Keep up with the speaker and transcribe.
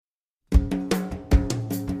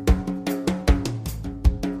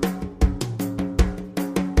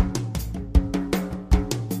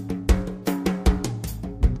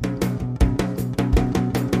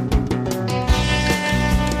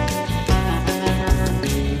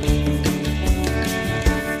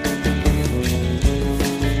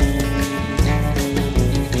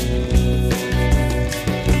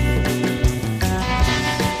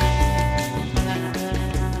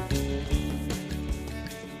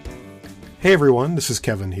Hey everyone, this is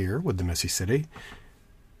Kevin here with the Messy City.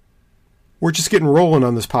 We're just getting rolling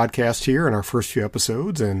on this podcast here in our first few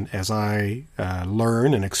episodes, and as I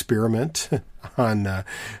learn and experiment on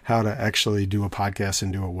how to actually do a podcast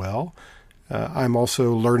and do it well, I'm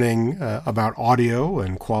also learning about audio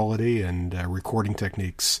and quality and recording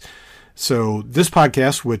techniques. So this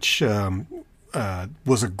podcast, which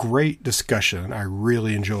was a great discussion I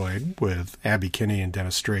really enjoyed with Abby Kinney and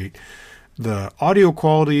Dennis Strait, the audio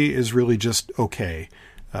quality is really just okay.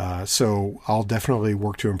 So I'll definitely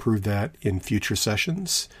work to improve that in future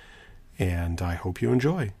sessions, and I hope you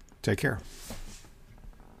enjoy. Take care.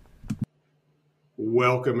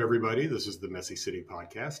 Welcome, everybody. This is the Messy City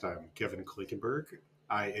Podcast. I'm Kevin Klinkenberg.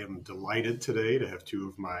 I am delighted today to have two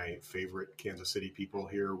of my favorite Kansas City people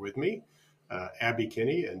here with me, Abby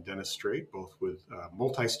Kinney and Dennis Strait, both with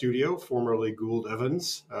Multi-Studio, formerly Gould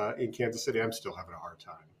Evans in Kansas City. I'm still having a hard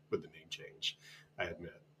time with the name change, I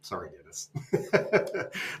admit. Sorry, Dennis.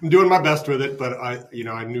 I'm doing my best with it, but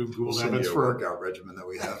I knew Gould Evans for a workout regimen that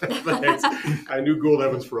we have. I knew Gould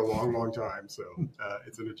Evans for a long, long time, so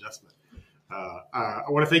it's an adjustment. I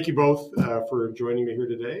want to thank you both for joining me here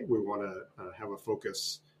today. We want to have a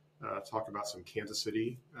focus, talk about some Kansas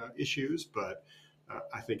City issues, but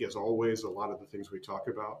I think, as always, a lot of the things we talk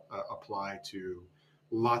about apply to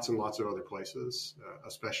lots and lots of other places,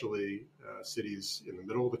 especially cities in the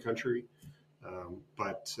middle of the country.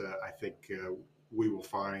 But I think we will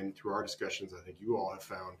find through our discussions, I think you all have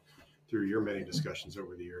found through your many discussions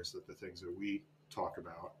over the years, that the things that we talk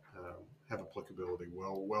about have applicability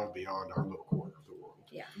well beyond our little corner of the world.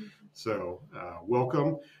 Yeah. So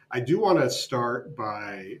welcome. I do want to start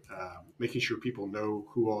by making sure people know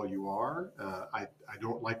who all you are. I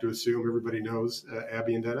don't like to assume everybody knows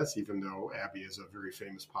Abby and Dennis, even though Abby is a very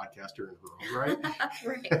famous podcaster in her own right.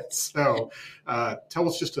 Right. So tell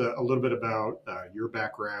us just a little bit about your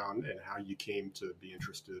background and how you came to be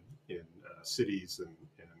interested in cities and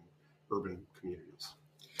urban communities.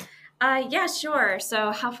 Yeah, sure.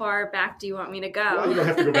 So how far back do you want me to go? Well, you don't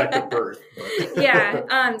have to go back to birth. But.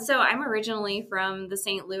 Yeah. So I'm originally from the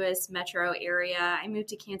St. Louis metro area. I moved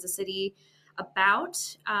to Kansas City about,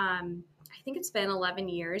 I think it's been 11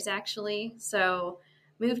 years actually. So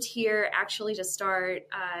moved here actually to start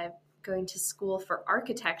going to school for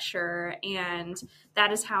architecture. And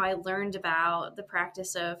that is how I learned about the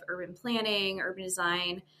practice of urban planning, urban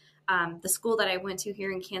design. The school that I went to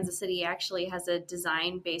here in Kansas City actually has a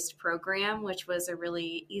design-based program, which was a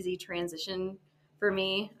really easy transition for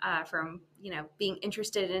me from, being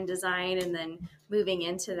interested in design and then moving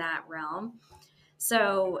into that realm.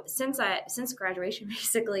 So since graduation,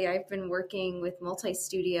 basically, I've been working with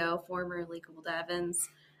Multi-Studio, formerly Gould Evans,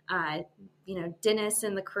 Dennis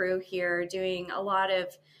and the crew here, doing a lot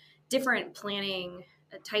of different planning,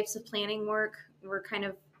 types of planning work. We're kind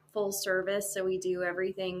of full service. So we do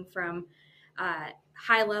everything from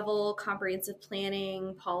high level comprehensive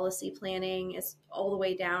planning, policy planning, is all the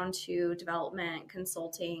way down to development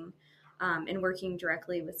consulting, and working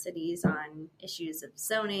directly with cities on issues of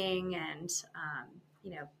zoning and,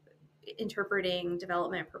 interpreting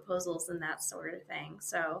development proposals and that sort of thing.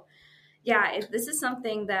 So this is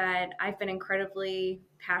something that I've been incredibly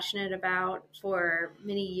passionate about for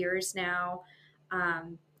many years now.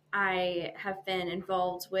 I have been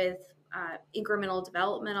involved with Incremental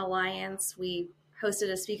Development Alliance. We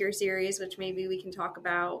hosted a speaker series, which maybe we can talk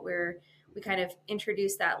about, where we kind of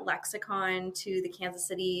introduced that lexicon to the Kansas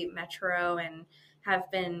City metro and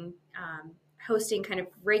have been hosting kind of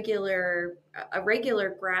a regular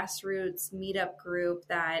grassroots meetup group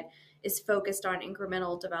that is focused on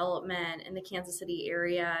incremental development in the Kansas City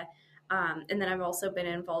area. And then I've also been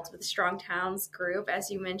involved with the Strong Towns group,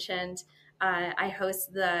 as you mentioned. I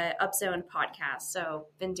host the Upzone podcast, so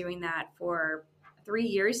been doing that for 3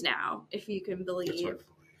 years now, if you can believe. It's hard to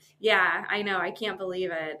believe. Yeah, I know. I can't believe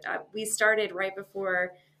it. We started right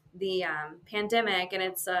before the pandemic, and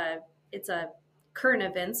it's a current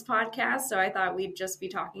events podcast, so I thought we'd just be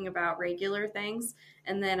talking about regular things,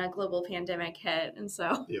 and then a global pandemic hit, and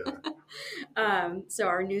so so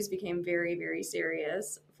our news became very, very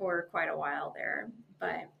serious for quite a while there,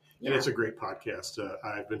 but. Yeah. And it's a great podcast.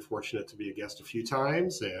 I've been fortunate to be a guest a few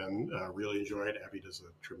times and really enjoy it. Abby does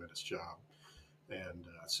a tremendous job. And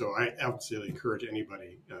so I absolutely encourage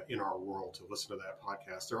anybody in our world to listen to that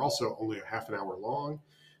podcast. They're also only a half an hour long,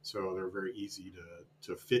 so they're very easy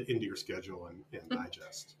to fit into your schedule and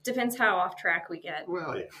digest. Depends how off track we get.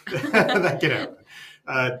 Well, yeah, that can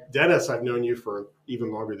happen. Dennis, I've known you for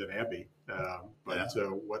even longer than Abby. What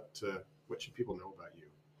should people know about you?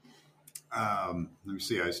 Let me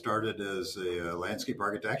see. I started as a landscape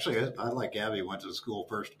architect. Actually, I like Abby, went to school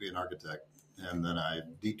first to be an architect and then I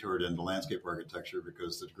detoured into landscape architecture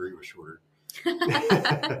because the degree was shorter.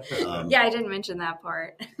 Yeah, I didn't mention that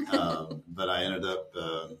part. But I ended up,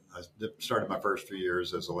 I started my first 3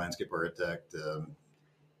 years as a landscape architect,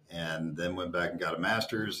 and then went back and got a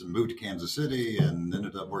master's and moved to Kansas City and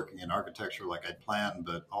ended up working in architecture like I'd planned,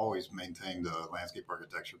 but always maintained a landscape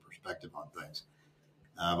architecture perspective on things.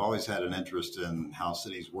 I've always had an interest in how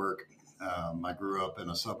cities work. I grew up in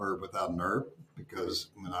a suburb without an herb because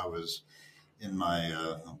when I was in my,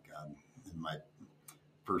 in my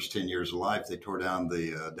first 10 years of life, they tore down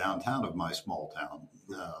the downtown of my small town,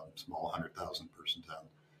 small 100,000 person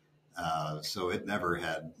town. So it never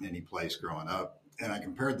had any place growing up. And I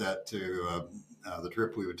compared that to the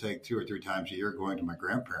trip we would take 2 or 3 times a year going to my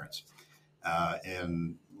grandparents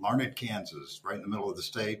in Larned, Kansas, right in the middle of the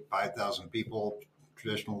state, 5,000 people,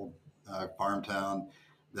 traditional farm town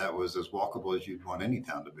that was as walkable as you'd want any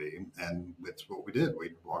town to be. And it's what we did.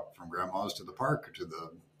 We'd walk from grandma's to the park or to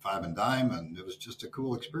the Five and Dime, and it was just a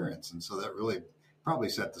cool experience. And so that really probably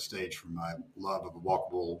set the stage for my love of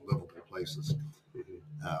walkable, livable places.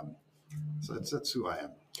 So that's who I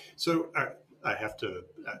am. So I have to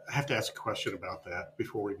ask a question about that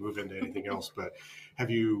before we move into anything else. But have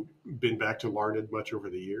you been back to Larned much over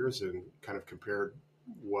the years and kind of compared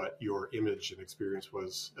what your image and experience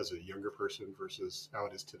was as a younger person versus how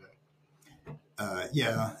it is today?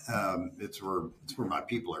 It's where my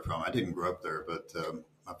people are from. I didn't grow up there, but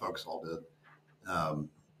my folks all did.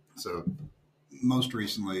 So most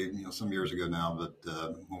recently, some years ago now, but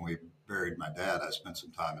when we buried my dad, I spent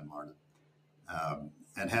some time in Larned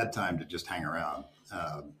and had time to just hang around.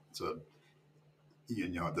 So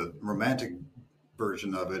the romantic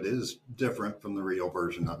version of it is different from the real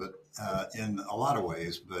version of it in a lot of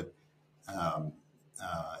ways, but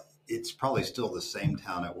it's probably still the same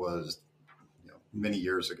town it was many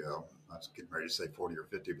years ago. I was getting ready to say 40 or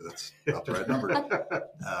 50, but that's not the right number.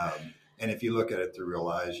 And if you look at it through real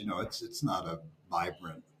eyes, it's not a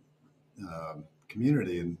vibrant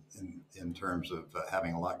community in terms of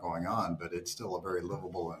having a lot going on, but it's still a very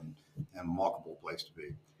livable and walkable place to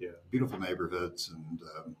be. Yeah, beautiful neighborhoods and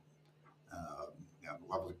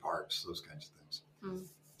lovely parks, those kinds of things. Mm.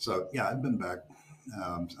 So yeah, I've been back.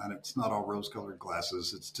 And it's not all rose-colored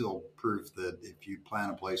glasses. It's still proof that if you plan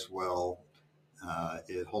a place well,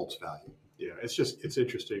 it holds value. Yeah, it's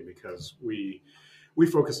interesting because we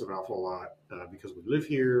focus an awful lot because we live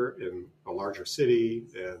here in a larger city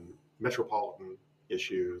and metropolitan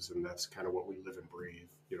issues, and that's kind of what we live and breathe,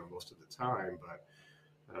 most of the time. But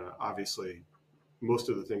obviously, most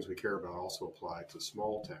of the things we care about also apply to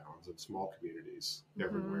small towns and small communities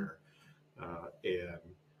everywhere. And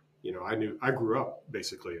I grew up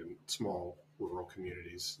basically in small rural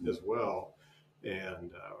communities as well,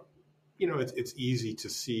 and it's easy to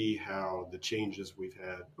see how the changes we've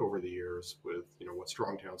had over the years with what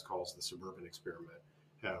Strong Towns calls the suburban experiment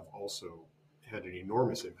have also had an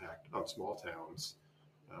enormous impact on small towns,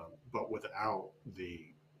 but without the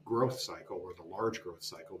growth cycle or the large growth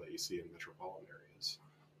cycle that you see in metropolitan areas.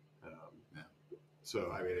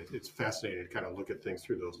 So I mean, it's fascinating to kind of look at things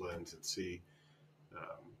through those lenses and see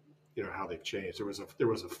how they've changed. There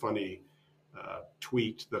was a funny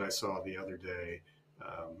tweet that I saw the other day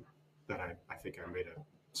that I think I made a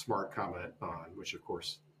smart comment on, which of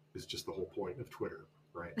course is just the whole point of Twitter,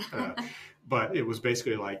 right? But it was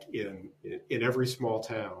basically like in every small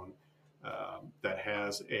town that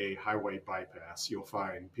has a highway bypass, you'll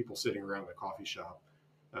find people sitting around the coffee shop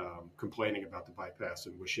complaining about the bypass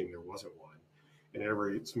and wishing there wasn't one. In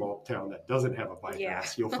every small town that doesn't have a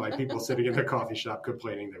bypass, you'll find people sitting in the coffee shop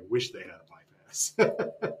complaining they wish they had a bypass.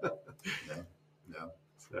 Yeah.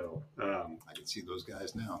 So I can see those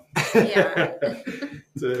guys now. Yeah.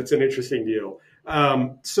 It's an interesting deal.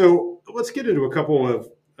 So let's get into a couple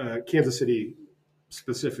of Kansas City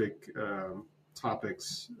specific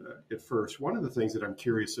topics at first. One of the things that I'm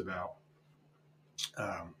curious about,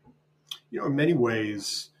 in many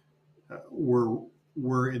ways,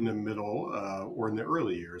 we're in the middle or in the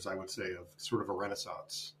early years, I would say, of sort of a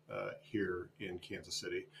renaissance here in Kansas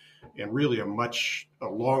City, and really a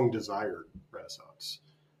long desired renaissance.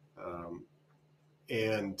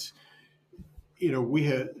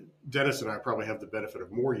 Dennis and I probably have the benefit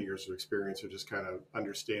of more years of experience of just kind of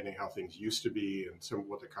understanding how things used to be and some of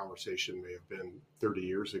what the conversation may have been 30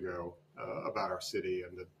 years ago about our city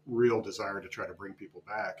and the real desire to try to bring people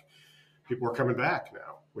back. People are coming back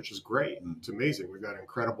now, which is great. It's amazing. We've got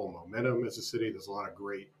incredible momentum as a city. There's a lot of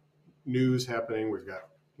great news happening. We've got,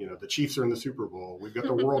 the Chiefs are in the Super Bowl. We've got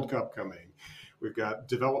the World Cup coming. We've got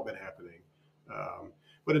development happening.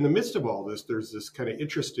 But in the midst of all this, there's this kind of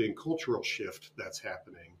interesting cultural shift that's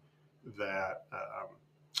happening that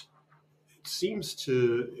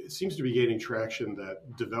it seems to be gaining traction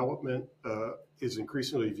that development is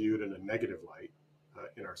increasingly viewed in a negative light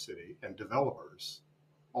in our city, and developers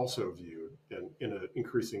also viewed in an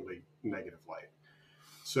increasingly negative light.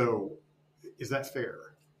 So, is that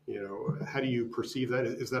fair? How do you perceive that?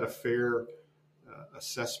 Is that a fair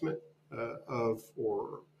assessment of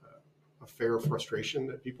or a fair frustration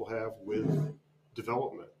that people have with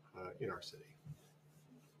development in our city?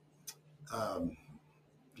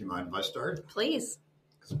 Do you mind if I start? Please.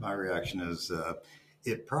 Because my reaction is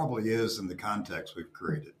it probably is in the context we've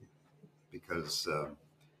created, because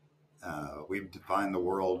we've defined the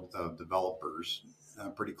world of developers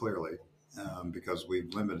pretty clearly, because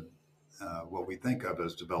we've limited what we think of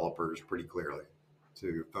as developers pretty clearly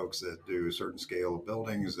to folks that do a certain scale of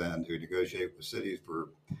buildings and who negotiate with cities for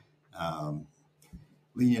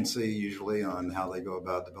leniency, usually on how they go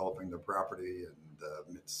about developing their property, and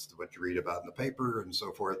it's what you read about in the paper and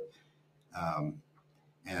so forth.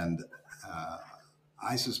 And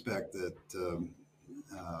I suspect that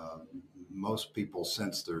most people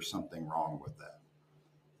sense there's something wrong with that.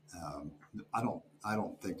 I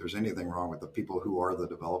don't think there's anything wrong with the people who are the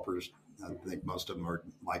developers. I think most of them are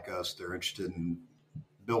like us. They're interested in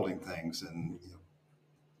building things and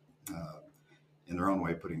in their own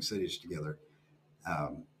way putting cities together.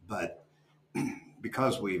 But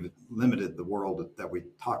because we've limited the world that we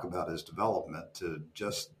talk about as development to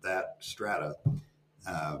just that strata,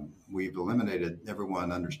 we've eliminated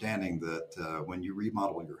everyone understanding that when you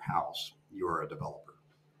remodel your house, you're a developer.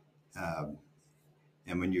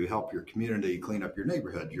 And when you help your community clean up your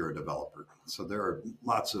neighborhood, you're a developer. So there are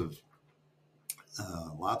lots of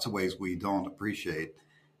ways we don't appreciate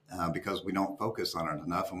because we don't focus on it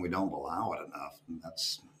enough and we don't allow it enough. And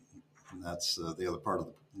that's the other part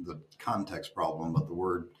of the context problem of the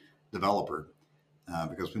word developer,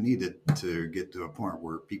 because we need it to get to a point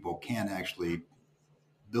where people can actually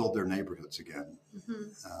build their neighborhoods again.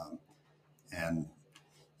 Mm-hmm. And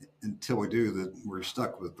until we do that, we're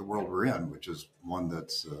stuck with the world we're in, which is one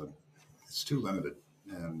that's it's too limited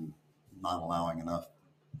and not allowing enough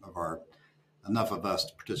of us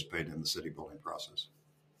to participate in the city building process.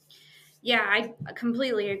 Yeah, I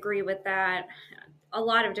completely agree with that. A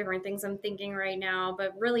lot of different things I'm thinking right now,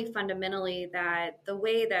 but really fundamentally that the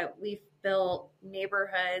way that we've built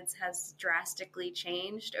neighborhoods has drastically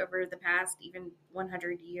changed over the past even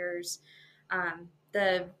 100 years.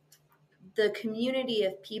 The community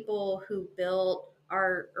of people who built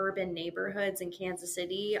our urban neighborhoods in Kansas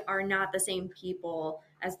City are not the same people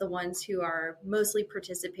as the ones who are mostly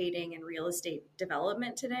participating in real estate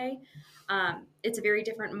development today. It's a very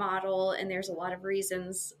different model, and there's a lot of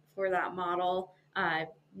reasons for that model,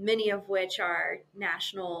 many of which are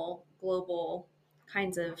national, global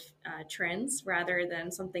kinds of trends rather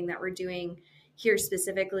than something that we're doing here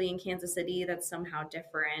specifically in Kansas City that's somehow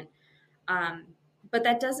different. But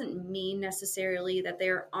that doesn't mean necessarily that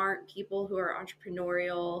there aren't people who are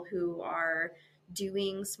entrepreneurial, who are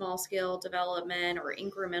doing small scale development or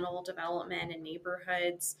incremental development in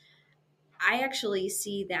neighborhoods. I actually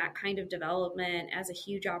see that kind of development as a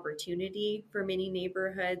huge opportunity for many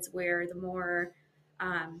neighborhoods where the more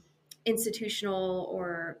institutional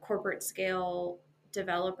or corporate scale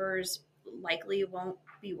developers likely won't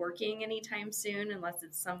be working anytime soon unless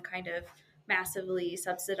it's some kind of massively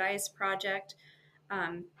subsidized project.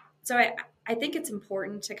 So I think it's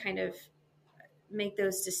important to kind of make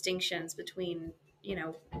those distinctions between,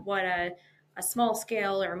 what a small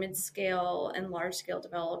scale or mid scale and large scale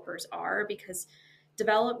developers are, because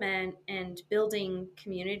development and building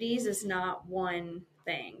communities is not one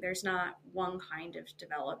thing. There's not one kind of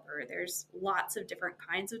developer. There's lots of different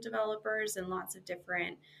kinds of developers and lots of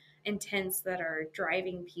different intents that are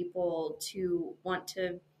driving people to want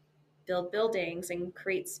to build buildings and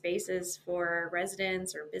create spaces for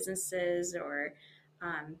residents or businesses or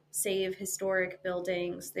save historic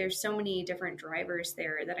buildings. There's so many different drivers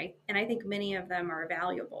there that I think many of them are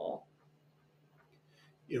valuable.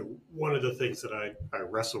 One of the things that I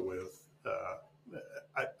wrestle with,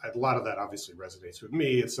 a lot of that obviously resonates with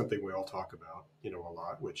me. It's something we all talk about, a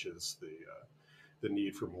lot, which is the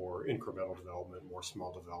need for more incremental development, more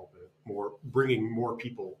small development, bringing more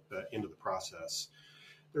people into the process.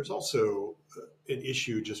 There's also an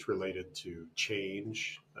issue just related to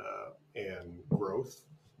change and growth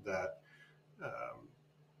that,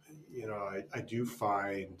 I do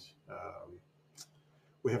find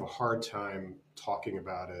we have a hard time talking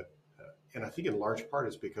about it. And I think in large part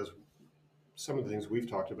is because some of the things we've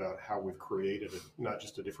talked about, how we've created not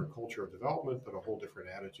just a different culture of development, but a whole different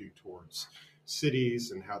attitude towards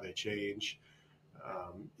cities and how they change,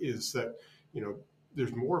 is that,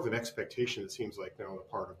 there's more of an expectation, it seems like now, on the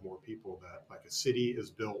part of more people, that like a city is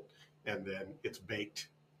built and then it's baked,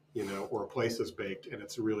 or a place is baked and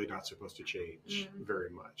it's really not supposed to change very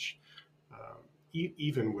much.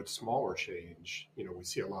 Even with smaller change, we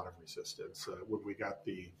see a lot of resistance. When we got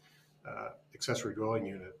the accessory dwelling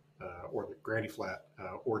unit or the granny flat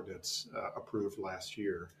ordinance approved last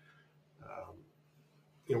year,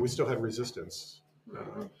 we still had resistance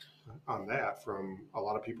on that from a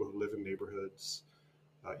lot of people who live in neighborhoods,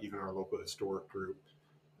 even our local historic group,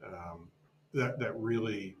 that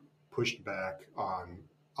really pushed back on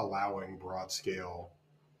allowing broad scale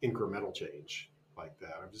incremental change like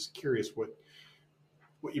that. I'm just curious what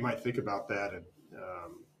you might think about that,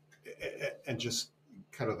 and just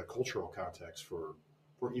kind of the cultural context for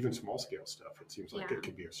even small scale stuff. It seems like it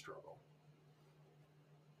could be a struggle.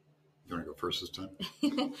 You want to go first this time?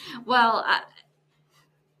 Well,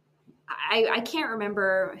 I can't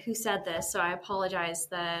remember who said this, so I apologize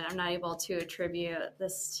that I'm not able to attribute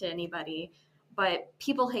this to anybody. But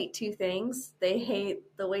people hate two things. They hate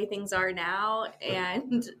the way things are now,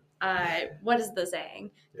 and what is the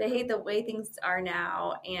saying? They hate the way things are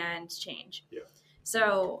now and change. Yeah.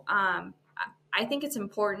 So I think it's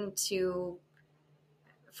important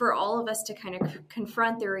for all of us to kind of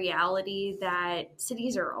confront the reality that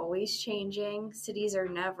cities are always changing. Cities are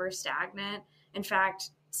never stagnant. In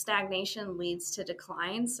fact, stagnation leads to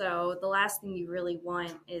decline. So the last thing you really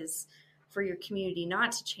want is for your community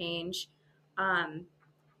not to change.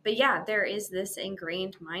 But yeah, there is this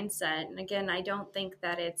ingrained mindset. And again, I don't think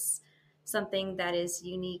that it's something that is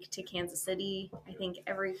unique to Kansas City. I think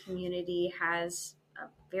every community has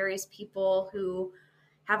various people who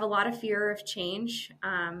have a lot of fear of change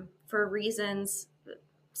for reasons,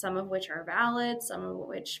 some of which are valid, some of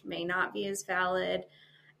which may not be as valid.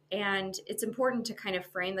 And it's important to kind of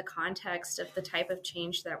frame the context of the type of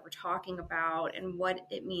change that we're talking about and what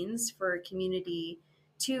it means for a community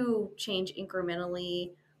to change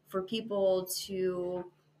incrementally, for people to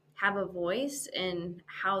have a voice in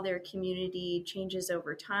how their community changes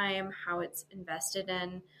over time, how it's invested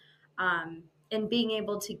in, and being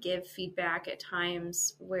able to give feedback at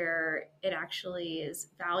times where it actually is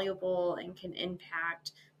valuable and can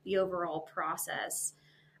impact the overall process.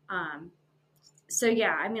 So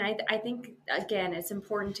yeah, I mean, I think, again, it's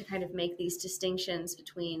important to kind of make these distinctions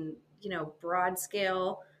between, broad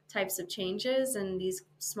scale types of changes and these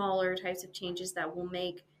smaller types of changes that will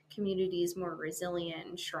make communities more resilient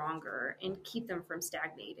and stronger and keep them from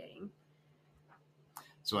stagnating.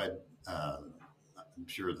 So I'm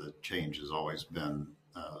sure that change has always been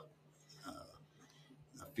a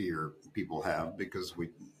fear people have, because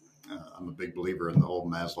I'm a big believer in the whole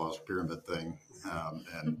Maslow's pyramid thing,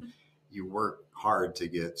 and you work hard to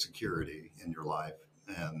get security in your life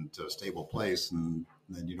and to a stable place, and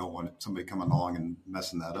then you don't want somebody coming along and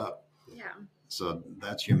messing that up. Yeah. So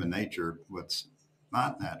that's human nature. What's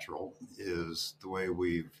not natural is the way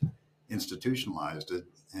we've institutionalized it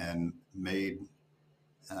and made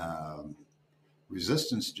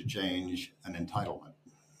resistance to change an entitlement.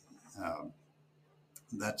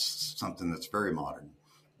 That's something that's very modern,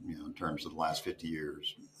 in terms of the last 50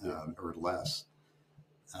 years or less.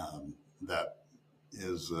 That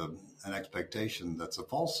is an expectation that's a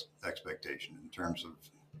false expectation in terms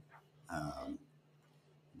of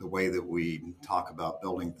the way that we talk about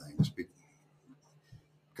building things.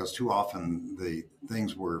 Because too often the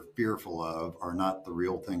things we're fearful of are not the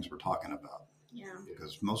real things we're talking about. Yeah.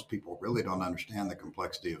 Because most people really don't understand the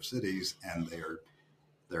complexity of cities, and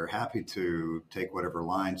they're happy to take whatever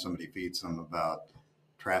line somebody feeds them about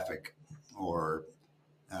traffic or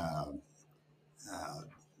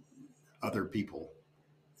other people.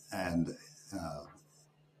 And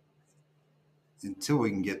until we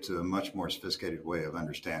can get to a much more sophisticated way of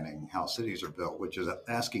understanding how cities are built, which is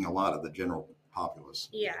asking a lot of the general populace,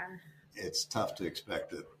 it's tough to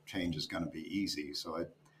expect that change is going to be easy. So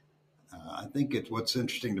I think what's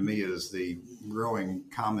interesting to me is the growing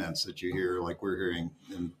comments that you hear, like we're hearing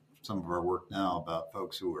in some of our work now, about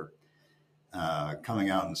folks who are coming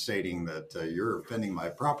out and stating that you're offending my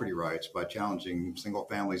property rights by challenging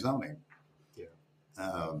single-family zoning. Yeah.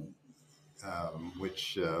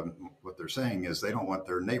 Which what they're saying is they don't want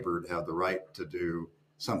their neighbor to have the right to do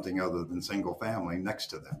something other than single-family next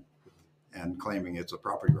to them, and claiming it's a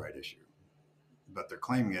property right issue. But they're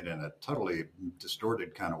claiming it in a totally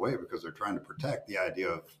distorted kind of way, because they're trying to protect the idea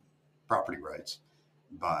of property rights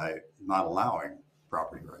by not allowing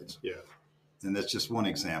property rights. Yeah. And that's just one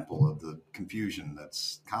example of the confusion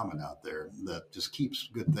that's common out there that just keeps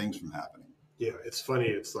good things from happening. Yeah, it's funny.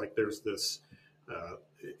 It's like there's this,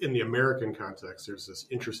 in the American context, there's this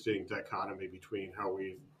interesting dichotomy between how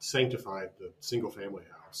we sanctified the single family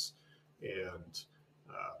house and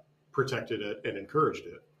protected it and encouraged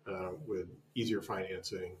it with easier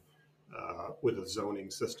financing, with a zoning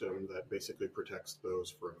system that basically protects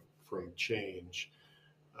those from change.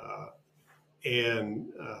 Uh,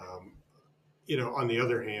 and on the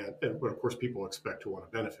other hand, but of course, people expect to want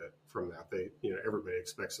to benefit from that. Everybody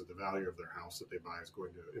expects that the value of their house that they buy is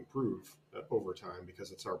going to improve over time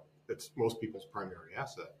because it's most people's primary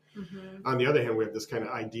asset. Mm-hmm. On the other hand, we have this kind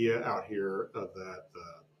of idea out here that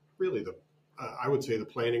really I would say the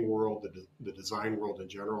planning world, the design world in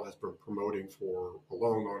general, has been promoting for a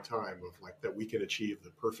long, long time of like that we can achieve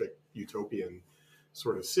the perfect utopian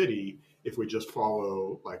sort of city if we just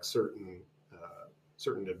follow like certain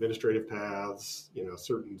administrative paths,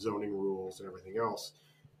 certain zoning rules and everything else.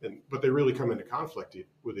 But they really come into conflict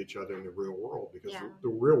with each other in the real world because the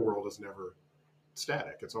real world is never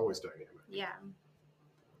static. It's always dynamic. Yeah.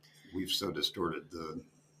 We've so distorted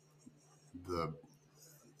the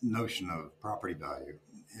notion of property value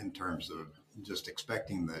in terms of just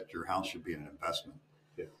expecting that your house should be an investment.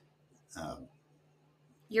 Yeah.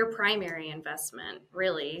 Your primary investment,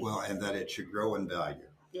 really. Well, and that it should grow in value.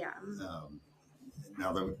 Yeah.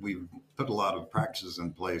 Now that we've put a lot of practices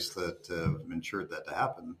in place that ensured that to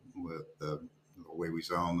happen with the way we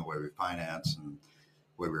zone, the way we finance, and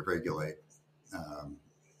the way we regulate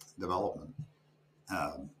development.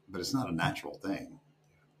 But it's not a natural thing,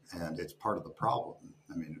 and it's part of the problem.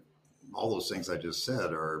 I mean, all those things I just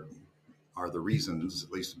said are the reasons,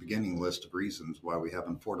 at least the beginning list of reasons why we have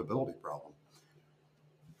an affordability problem.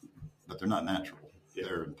 But they're not natural. Yeah.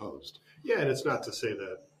 They're imposed. Yeah, and it's not to say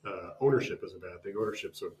that ownership is a bad thing.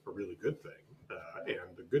 Ownership's a really good thing.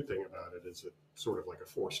 And the good thing about it is it's sort of like a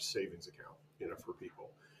forced savings account, for people.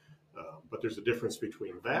 But there's a difference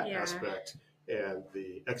between that aspect and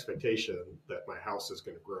the expectation that my house is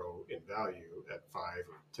going to grow in value at 5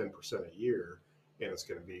 or 10% a year, and it's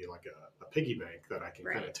going to be like a piggy bank that I can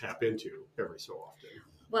kind of tap into every so often.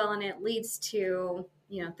 Well, and it leads to,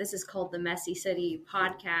 this is called the Messy City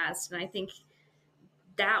podcast, and I think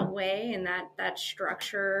that way and that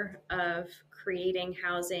structure of creating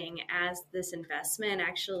housing as this investment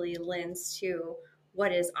actually lends to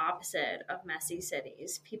what is opposite of messy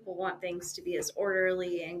cities. People want things to be as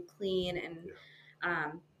orderly and clean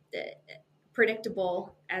and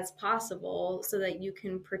predictable as possible so that you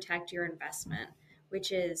can protect your investment,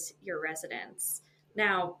 which is your residence.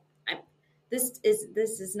 Now, this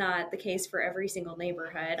is not the case for every single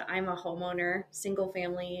neighborhood. I'm a homeowner, single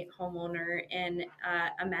family homeowner in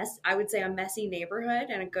I would say a messy neighborhood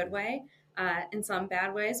in a good way, in some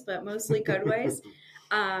bad ways, but mostly good ways.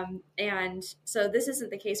 And so this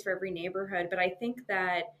isn't the case for every neighborhood, but I think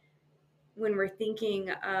that when we're thinking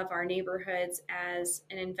of our neighborhoods as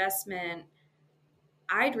an investment,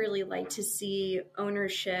 I'd really like to see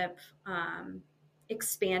ownership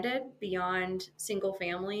expanded beyond single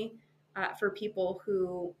family. For people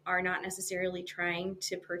who are not necessarily trying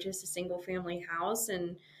to purchase a single family house.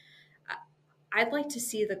 And I'd like to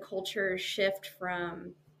see the culture shift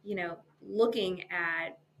from, looking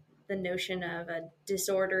at the notion of a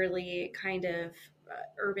disorderly kind of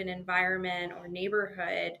urban environment or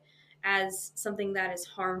neighborhood as something that is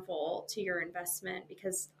harmful to your investment,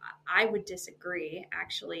 because I would disagree,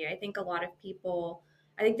 actually. I think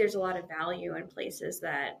there's a lot of value in places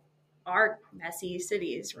that are messy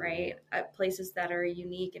cities, right? Places that are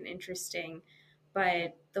unique and interesting.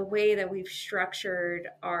 But the way that we've structured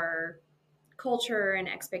our culture and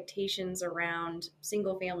expectations around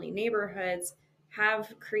single family neighborhoods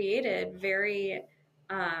have created very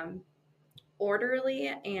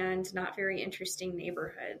orderly and not very interesting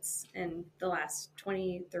neighborhoods in the last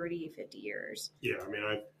 20, 30, 50 years. Yeah, I mean,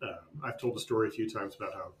 I've told the story a few times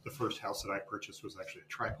about how the first house that I purchased was actually a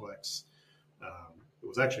triplex. It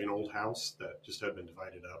was actually an old house that just had been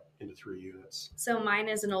divided up into 3 units. So mine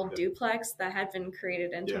is an old duplex that had been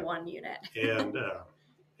created into 1 unit. And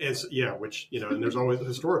which, and there's always,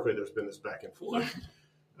 historically, there's been this back and forth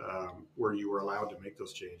where you were allowed to make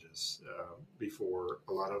those changes before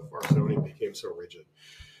a lot of our zoning became so rigid.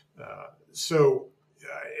 So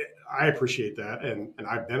I appreciate that, and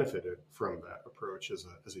I benefited from that approach as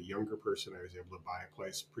a younger person. I was able to buy a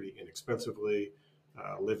place pretty inexpensively,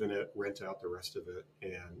 live in it, rent out the rest of it,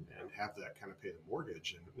 and have that kind of pay the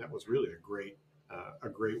mortgage. And that was really a great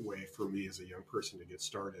way for me as a young person to get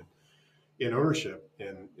started in ownership.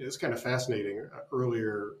 And it's kind of fascinating.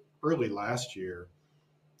 Early last year,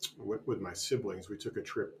 with my siblings, we took a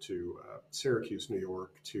trip to Syracuse, New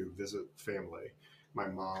York, to visit family. My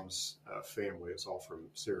mom's family is all from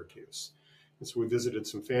Syracuse. And so we visited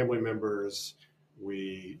some family members.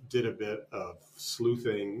 We did a bit of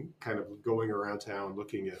sleuthing, kind of going around town,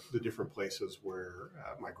 looking at the different places where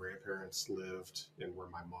my grandparents lived and where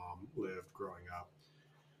my mom lived growing up,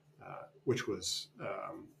 which was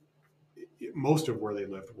most of where they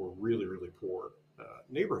lived were really, really poor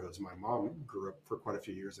neighborhoods. My mom grew up for quite a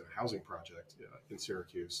few years in a housing project in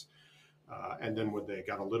Syracuse. And then when they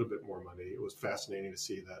got a little bit more money, it was fascinating to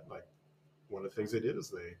see that, like, one of the things they did is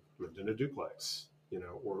they lived in a duplex,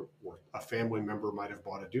 or a family member might have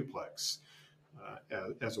bought a duplex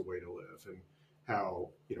as a way to live. And how,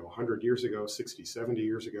 100 years ago, 60, 70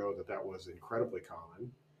 years ago, that was incredibly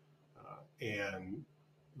common. And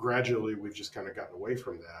gradually we've just kind of gotten away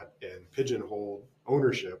from that and pigeonholed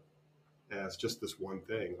ownership as just this one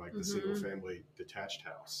thing, like the single family detached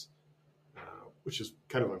house, which is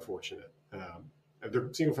kind of unfortunate. The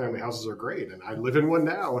single family houses are great, and I live in one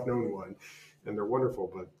now. I've known one, and they're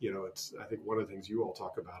wonderful. But I think one of the things you all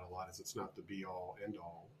talk about a lot is it's not the be all end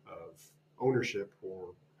all of ownership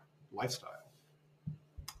or lifestyle.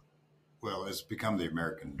 Well, it's become the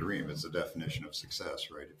American dream. It's the definition of success,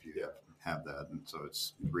 right? If you have that, and so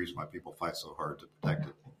it's the reason why people fight so hard to protect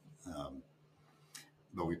it.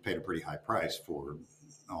 But we've paid a pretty high price for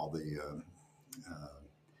all the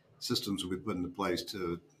systems we put into place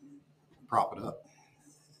to prop it up,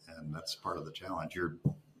 and that's part of the challenge.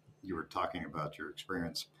 You were talking about your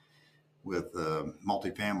experience with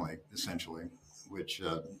multifamily, essentially, which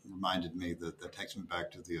reminded me that takes me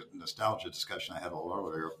back to the nostalgia discussion I had a little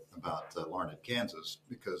earlier about Larned, Kansas,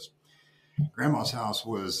 because Grandma's house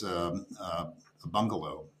was a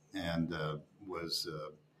bungalow and was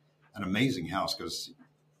an amazing house because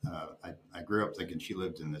I grew up thinking she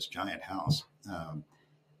lived in this giant house.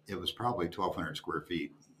 It was probably 1,200 square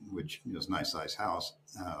feet, which was a nice size house,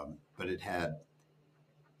 but it had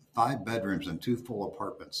 5 bedrooms and 2 full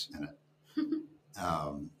apartments in it.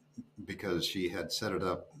 Because she had set it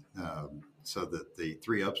up so that the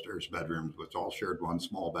 3 upstairs bedrooms, which all shared one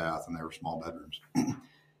small bath, and they were small bedrooms.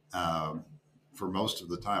 For most of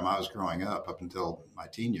the time I was growing up until my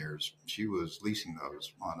teen years, she was leasing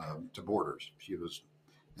those to boarders. She was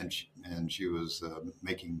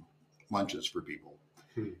making lunches for people.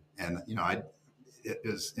 And it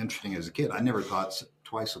was interesting as a kid. I never thought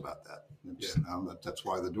twice about that. That's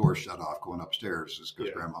why the door shut off going upstairs, is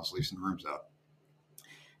because Grandma's leasing the rooms out.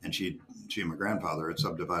 And she and my grandfather had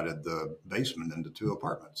subdivided the basement into 2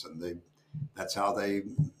 apartments, and that's how they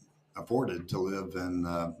afforded to live in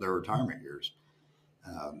their retirement years.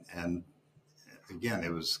 And again,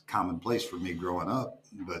 it was commonplace for me growing up,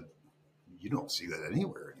 but you don't see that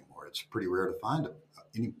anywhere anymore. It's pretty rare to find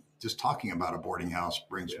just talking about a boarding house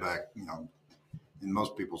brings back, in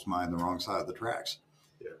most people's mind, the wrong side of the tracks.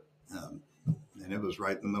 Yeah. And it was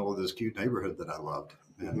right in the middle of this cute neighborhood that I loved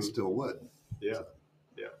and still would. Yeah. So.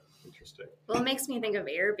 Yeah. Interesting. Well, it makes me think of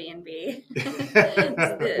Airbnb.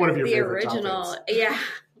 One of your the favorite original. topics.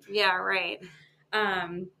 Yeah, right.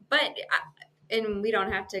 And we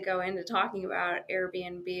don't have to go into talking about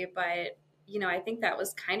Airbnb, but, I think that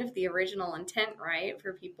was kind of the original intent, right?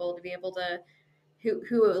 For people to be able to,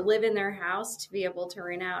 who live in their house, to be able to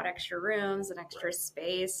rent out extra rooms and extra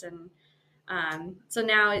space. And so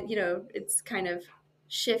now, it's kind of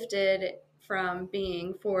shifted from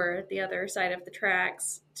being for the other side of the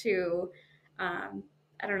tracks to,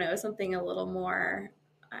 I don't know, something a little more,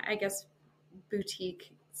 I guess,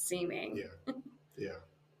 boutique seeming. Yeah.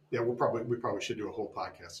 We probably should do a whole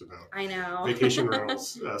podcast about vacation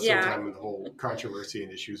rentals sometime, and the whole controversy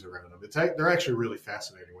and issues around them. They're actually really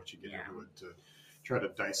fascinating once you get into it, to try to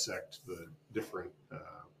dissect the different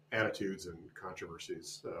attitudes and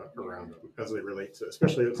controversies around them as they relate to,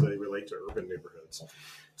 especially as they relate to urban neighborhoods.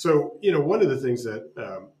 So, one of the things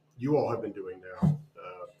that you all have been doing now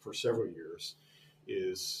for several years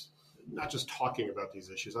is not just talking about these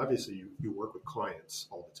issues. Obviously, you work with clients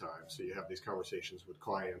all the time, so you have these conversations with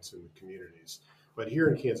clients and with communities. But here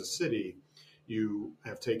in Kansas City, you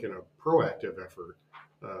have taken a proactive effort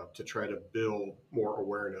to try to build more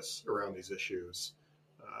awareness around these issues.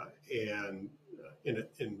 And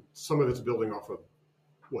some of it's building off of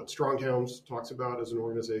what Strong Towns talks about as an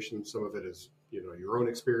organization. Some of it is, your own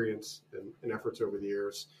experience and efforts over the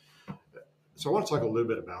years. So I want to talk a little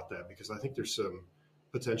bit about that, because I think there's some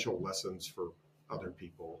potential lessons for other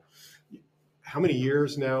people. How many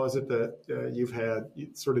years now is it that you've had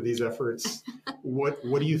sort of these efforts? What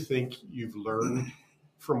do you think you've learned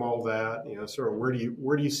from all that? Sort of where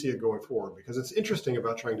do you see it going forward? Because it's interesting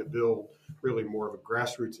about trying to build really more of a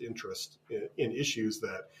grassroots interest in issues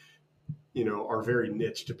that, are very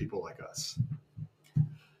niche to people like us.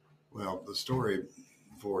 Well, the story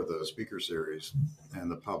for the speaker series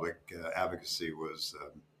and the public advocacy was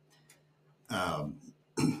um,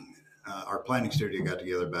 our planning studio got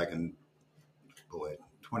together back in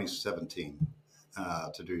 2017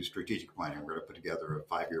 to do strategic planning. We're going to put together a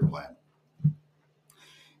 5-year plan.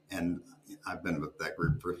 And I've been with that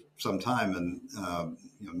group for some time, and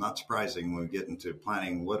not surprising when we get into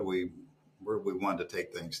planning, where do we want to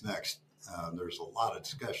take things next. There's a lot of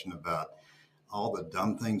discussion about all the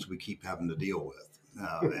dumb things we keep having to deal with,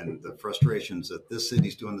 and the frustrations that this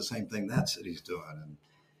city's doing the same thing that city's doing,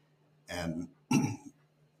 and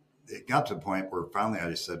it got to a point where finally I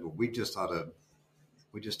just said, well, we just ought to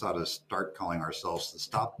start calling ourselves the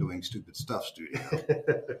Stop Doing Stupid Stuff Studio.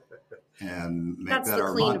 And make That's that the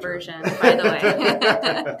our clean mantra. version, by the way.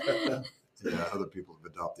 Yeah, other people have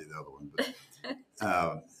adopted the other one, but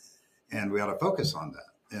and we ought to focus on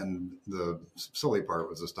that. And the silly part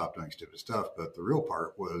was to stop doing stupid stuff, but the real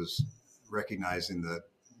part was recognizing that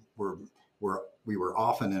we were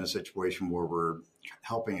often in a situation where we're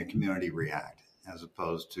helping a community react as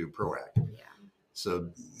opposed to proactive. Yeah. So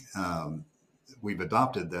we've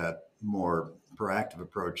adopted that more proactive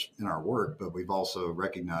approach in our work, but we've also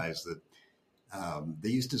recognized that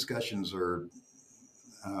these discussions are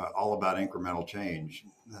all about incremental change.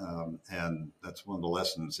 And that's one of the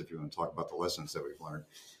lessons, if you want to talk about the lessons that we've learned.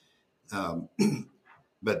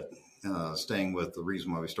 But staying with the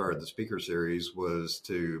reason why we started the speaker series was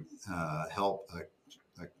to help a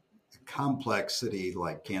complex city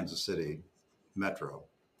like Kansas City Metro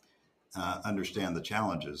understand the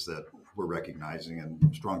challenges that we're recognizing,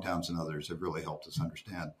 and Strong Towns and others have really helped us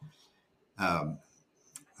understand.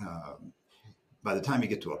 By the time you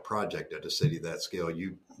get to a project at a city that scale,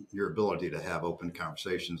 your ability to have open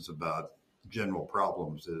conversations about general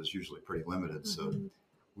problems is usually pretty limited. Mm-hmm. So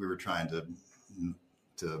we were trying to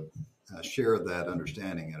share that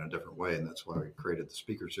understanding in a different way, and that's why we created the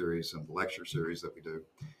speaker series and the lecture series that we do.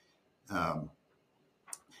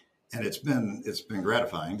 And it's been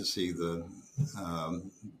gratifying to see the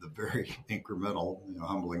very incremental,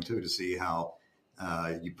 humbling too, to see how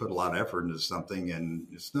you put a lot of effort into something, and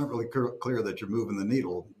it's not really clear that you're moving the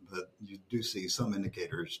needle, but you do see some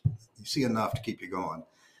indicators. You see enough to keep you going.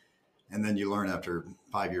 And then you learn after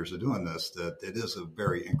 5 years of doing this that it is a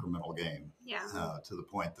very incremental game. Yeah. To the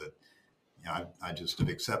point that I just have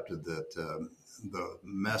accepted that the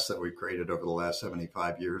mess that we've created over the last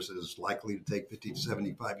 75 years is likely to take 50 to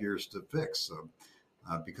 75 years to fix. So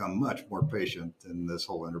I've become much more patient in this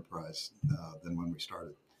whole enterprise than when we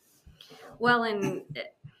started. Well, and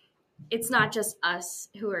it's not just us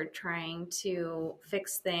who are trying to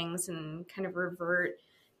fix things and kind of revert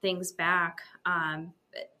things back. I'm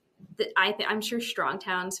sure Strong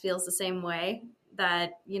Towns feels the same way,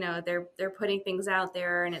 that they're putting things out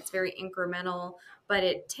there and it's very incremental, but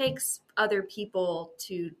it takes other people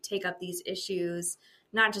to take up these issues,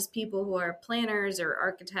 not just people who are planners or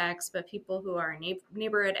architects, but people who are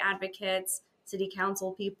neighborhood advocates, city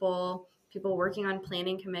council people working on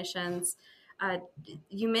planning commissions.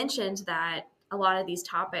 You mentioned that a lot of these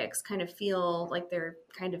topics kind of feel like they're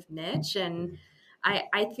kind of niche, and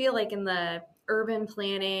I feel like in the urban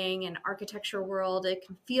planning and architecture world, it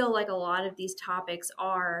can feel like a lot of these topics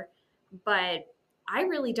are, but I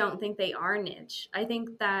really don't think they are niche. I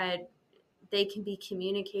think that they can be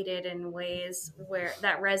communicated in ways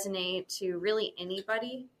that resonate to really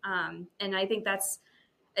anybody. And I think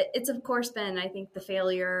it's of course been, I think, the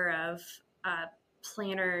failure of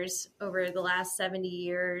planners over the last 70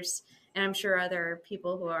 years, and I'm sure other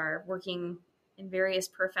people who are working in various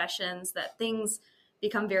professions, that things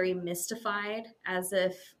become very mystified, as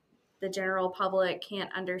if the general public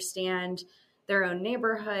can't understand their own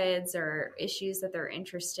neighborhoods or issues that they're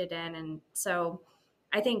interested in. And so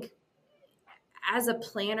I think as a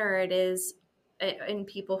planner, it is in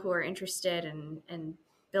people who are interested in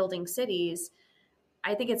building cities,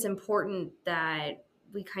 I think it's important that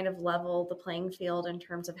we kind of level the playing field in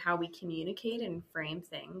terms of how we communicate and frame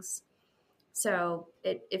things. So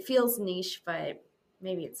it feels niche, but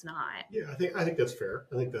maybe it's not. Yeah, I think that's fair.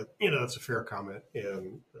 I think that that's a fair comment,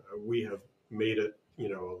 and we have made it a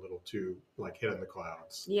little too like head in the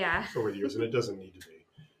clouds. Yeah. Over the years, and it doesn't need to be.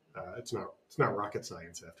 It's not rocket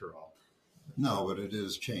science after all. No, but it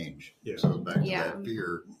is change. Yeah. So back to that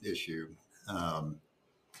fear issue. One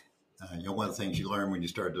of the things you learn when you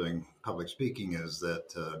start doing public speaking is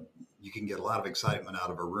that you can get a lot of excitement out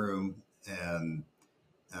of a room, and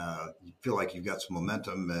you feel like you've got some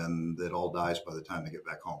momentum, and it all dies by the time they get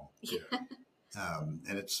back home. Yeah.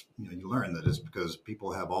 And it's, you learn that it's because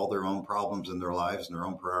people have all their own problems in their lives and their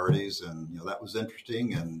own priorities. And, that was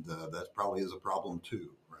interesting. And that probably is a problem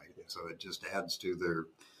too, right? So it just adds to their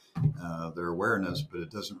awareness, but it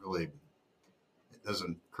doesn't really,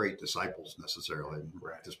 doesn't create disciples necessarily,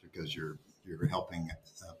 Right. just because you're helping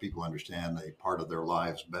people understand a part of their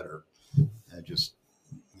lives better.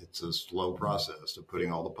 It's a slow process of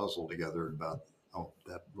putting all the puzzle together about, oh,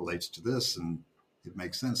 that relates to this, and it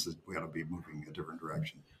makes sense that we ought to be moving a different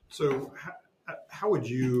direction. So, how would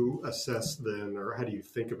you assess then, or how do you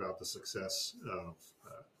think about the success of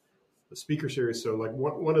the speaker series? So, like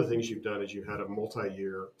one of the things you've done is you had a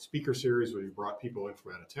multi-year speaker series where you brought people in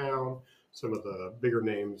from out of town, some of the bigger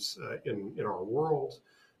names in our world,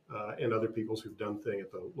 and other peoples who've done things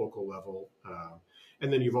at the local level.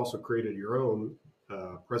 And then you've also created your own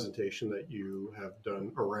presentation that you have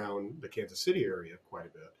done around the Kansas City area quite a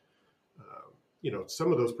bit.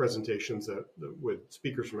 Some of those presentations that with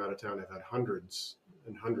speakers from out of town have had hundreds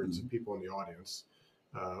and hundreds of people in the audience.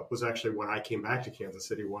 Was actually when I came back to Kansas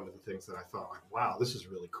City, one of the things that I thought, like, wow, this is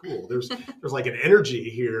really cool. There's like an energy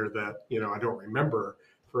here that I don't remember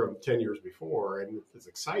from 10 years before, and it's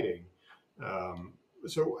exciting.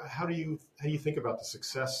 So how do you think about the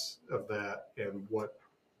success of that, and what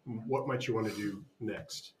might you want to do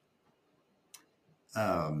next?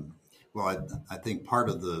 Well, I think part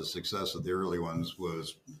of the success of the early ones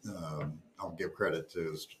was, I'll give credit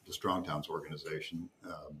to the Strong Towns organization,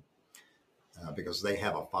 because they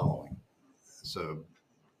have a following. So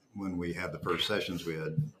when we had the first sessions, we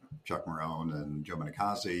had Chuck Marone and Joe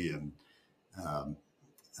Minicazzi, and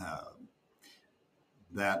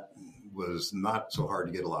that was not so hard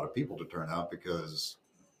to get a lot of people to turn out, because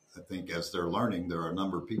I think as they're learning, there are a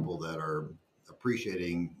number of people that are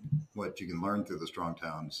appreciating what you can learn through the Strong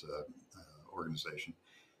Towns organization.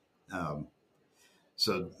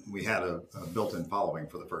 So we had a built-in following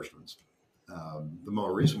for the first ones. The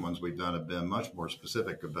more recent ones we've done have been much more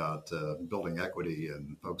specific about building equity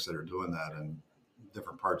and folks that are doing that in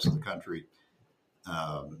different parts of the country,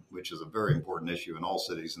 which is a very important issue in all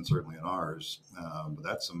cities and certainly in ours. But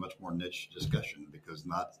that's a much more niche discussion, because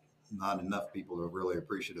not enough people are really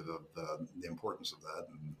appreciative of the importance of that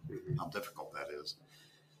and how difficult that is.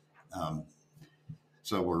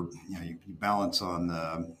 So you balance on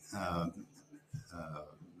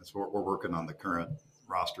that's what we're working on, the current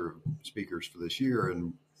roster of speakers for this year,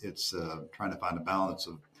 and it's trying to find a balance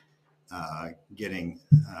of getting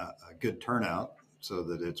a good turnout so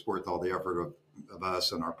that it's worth all the effort of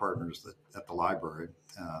us and our partners at the library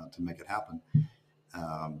to make it happen.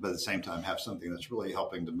 But at the same time, have something that's really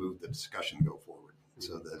helping to move the discussion go forward,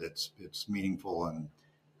 so that it's meaningful and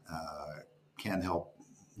can help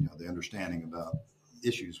the understanding about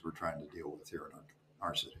issues we're trying to deal with here in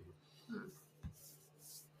our city.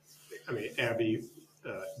 I mean, Abby,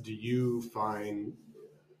 do you find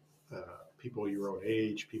people your own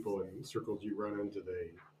age, people in circles you run in, do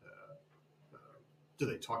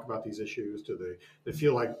they talk about these issues? Do they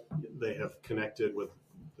feel like they have connected with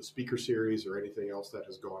the speaker series or anything else that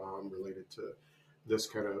has gone on related to this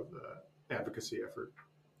kind of advocacy effort?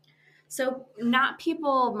 So not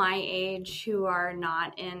people my age who are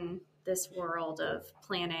not in this world of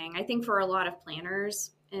planning. I think for a lot of planners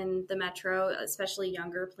in the metro, especially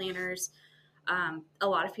younger planners, a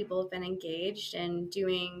lot of people have been engaged and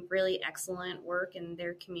doing really excellent work in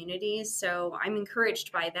their communities. So I'm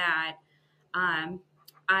encouraged by that.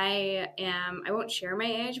 I won't share my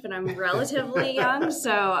age, but I'm relatively young.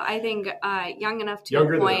 So I think young enough to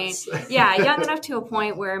Younger a point. Young enough to a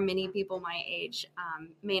point where many people my age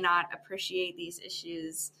may not appreciate these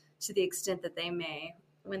issues to the extent that they may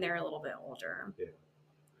when they're a little bit older.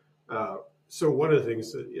 Yeah. So one of the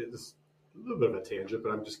things that is a little bit of a tangent,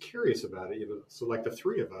 but I'm just curious about it. So like the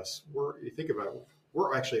three of us, you think about it,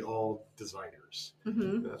 we're actually all designers.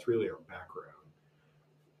 Mm-hmm. That's really our background.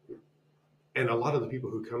 And a lot of the people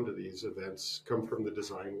who come to these events come from the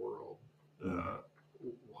design world.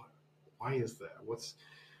 Why is that?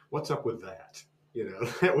 What's up with that?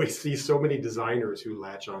 That we see so many designers who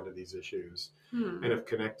latch onto these issues and have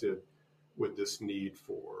connected with this need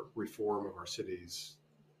for reform of our cities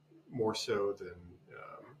more so than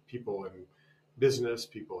people in business,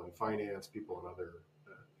 people in finance, people in other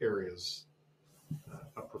areas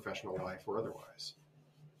of professional life or otherwise.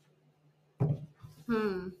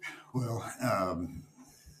 Well,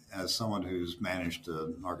 as someone who's managed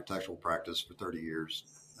an architectural practice for 30 years,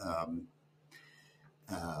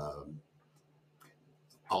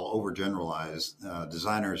 I'll overgeneralize.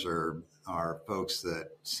 Designers are folks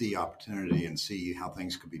that see opportunity and see how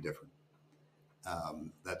things could be different.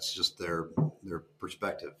 That's just their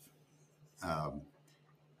perspective.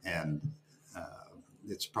 And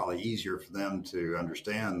it's probably easier for them to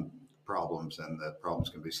understand problems and that problems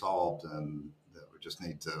can be solved, and that we just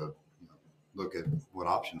need to look at what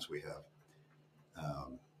options we have.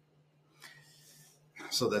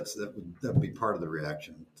 So that would be part of the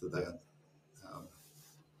reaction to that.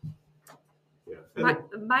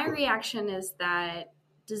 My reaction is that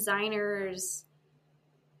designers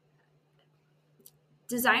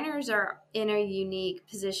are in a unique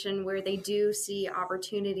position where they do see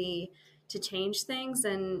opportunity to change things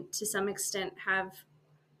and to some extent have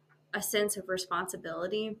a sense of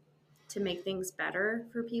responsibility to make things better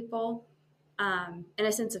for people, and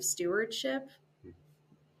a sense of stewardship.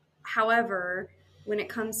 However, when it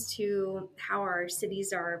comes to how our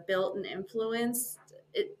cities are built and influenced,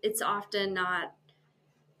 it's often not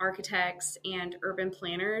architects and urban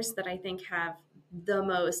planners that I think have the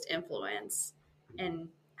most influence in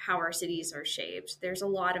how our cities are shaped. There's a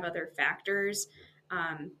lot of other factors.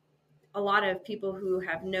 A lot of people who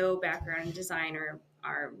have no background in design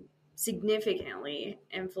are significantly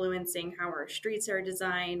influencing how our streets are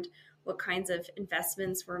designed, what kinds of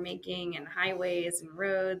investments we're making in highways and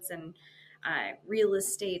roads and real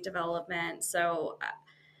estate development. So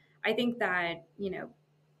I think that,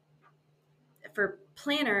 for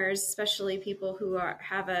planners, especially people who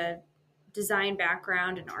have a design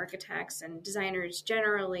background and architects and designers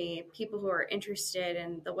generally, people who are interested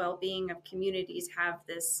in the well-being of communities have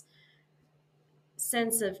this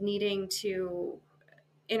sense of needing to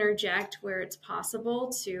interject where it's possible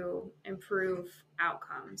to improve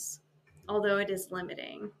outcomes, although it is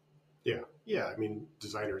limiting. Yeah. I mean,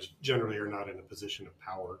 designers generally are not in a position of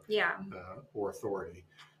power or authority.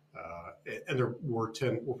 And we're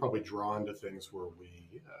probably drawn to things where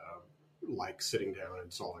we like sitting down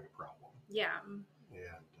and solving a problem. Yeah. And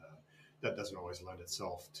that doesn't always lend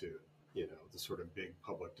itself to, the sort of big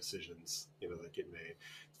public decisions, that get made.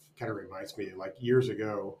 It kind of reminds me, like years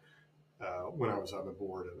ago, when I was on the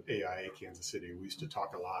board of AIA Kansas City, we used to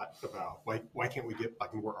talk a lot about why can't we get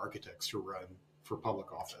more architects to run for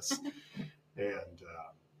public office? And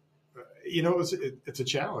it's a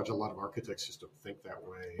challenge. A lot of architects just don't think that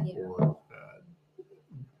way, or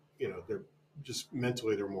they're just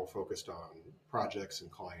mentally they're more focused on projects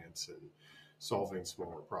and clients and solving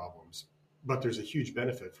smaller problems. But there's a huge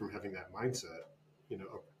benefit from having that mindset,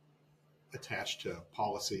 attached to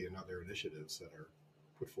policy and other initiatives that are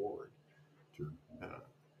put forward. Sure.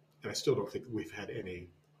 And I still don't think we've had any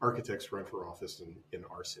architects run for office in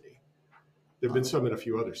our city. There have been some in a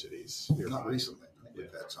few other cities. Not recently. I think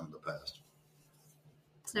we've had some in the past.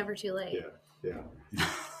 It's never too late. Yeah.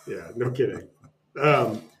 No kidding.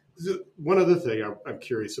 One other thing I'm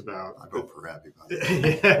curious about. I vote for Abby.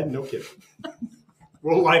 Yeah, no kidding.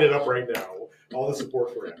 We'll line it up right now. All the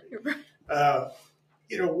support for Abby.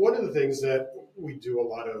 One of the things that we do a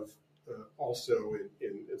lot of also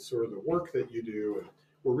in sort of the work that you do, and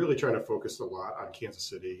we're really trying to focus a lot on Kansas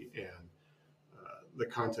City and the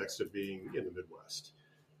context of being in the Midwest.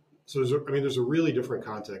 So there's a really different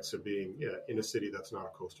context of being in a city that's not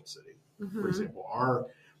a coastal city. Mm-hmm. For example,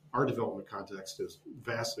 our development context is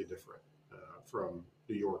vastly different from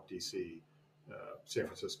New York, DC, San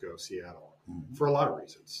Francisco, Seattle, mm-hmm. for a lot of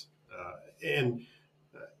reasons. And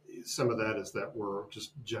some of that is that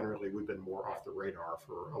we've been more off the radar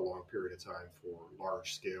for a long period of time for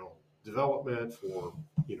large scale development, for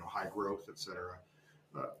high growth, et cetera.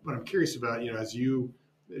 But I'm curious about as you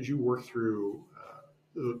work through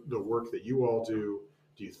the work that you all do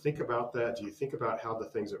you think about that? Do you think about how the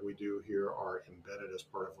things that we do here are embedded as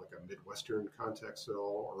part of like a Midwestern context at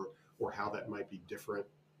all, or how that might be different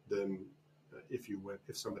than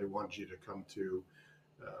if somebody wanted you to come to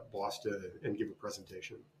Boston and give a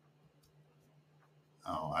presentation?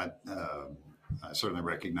 I certainly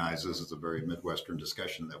recognize this is a very Midwestern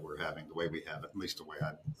discussion that we're having, the way we have it, at least the way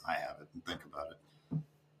I have it and think about it.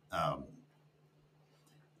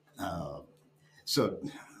 So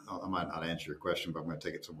I might not answer your question, but I'm going to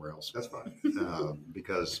take it somewhere else. That's fine.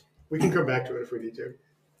 Because we can come back to it if we need to.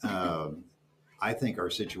 I think our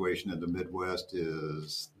situation in the Midwest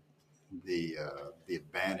is the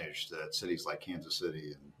advantage that cities like Kansas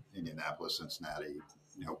City and Indianapolis, Cincinnati,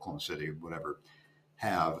 Oklahoma City, whatever,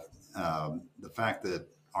 have. The fact that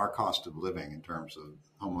our cost of living in terms of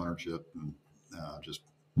home ownership and just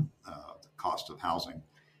the cost of housing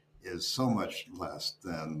is so much less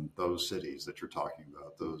than those cities that you're talking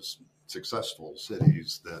about, those successful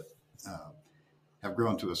cities that have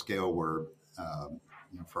grown to a scale where,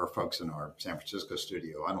 for our folks in our San Francisco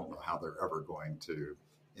studio, I don't know how they're ever going to,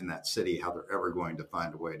 in that city, how they're ever going to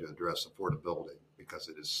find a way to address affordability because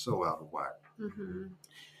it is so out of whack. Mm-hmm.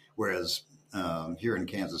 Whereas here in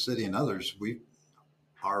Kansas City and others,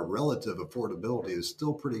 our relative affordability is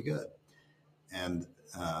still pretty good. And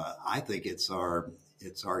I think it's our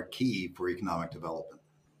key for economic development.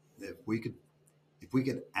 If we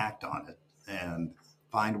could act on it and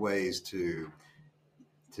find ways to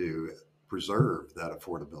to preserve that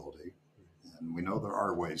affordability. And we know there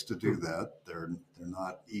are ways to do that. They're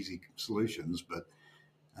not easy solutions, but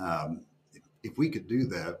if we could do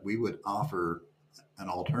that, we would offer an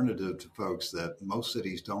alternative to folks that most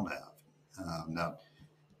cities don't have. Now,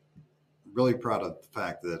 really proud of the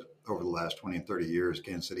fact that over the last 20 and 30 years,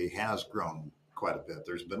 Kansas City has grown quite a bit.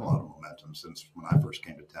 There's been a lot of momentum since when I first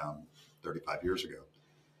came to town 35 years ago.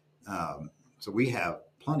 So we have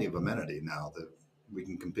plenty of amenity now that we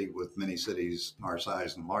can compete with many cities our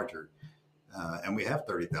size and larger. And we have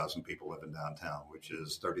 30,000 people living downtown, which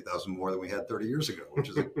is 30,000 more than we had 30 years ago, which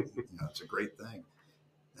is it's a great thing.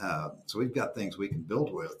 So we've got things we can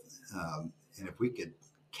build with. And if we could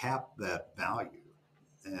cap that value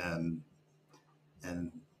and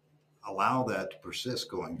allow that to persist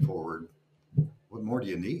going forward, what more do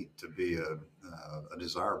you need to be a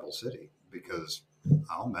desirable city? Because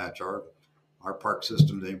I'll match our park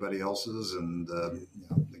system to anybody else's. And,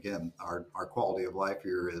 again, our quality of life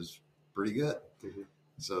here is pretty good. Mm-hmm.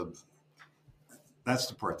 So that's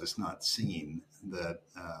the part that's not seen that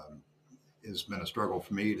has been a struggle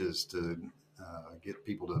for me to get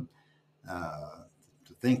people to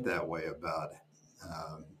think that way about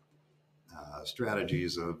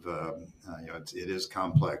strategies of, it is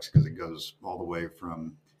complex because it goes all the way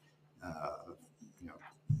from,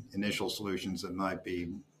 initial solutions that might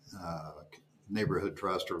be neighborhood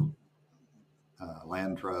trust or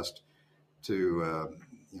land trust to,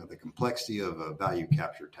 the complexity of a value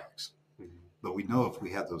capture tax. Mm-hmm. But we know if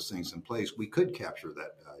we had those things in place, we could capture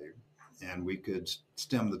that value and we could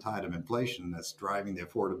stem the tide of inflation that's driving the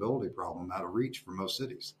affordability problem out of reach for most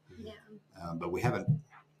cities. Yeah. But we haven't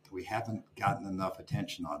gotten enough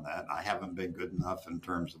attention on that. I haven't been good enough in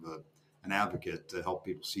terms of an advocate to help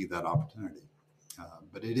people see that opportunity.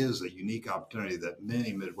 But it is a unique opportunity that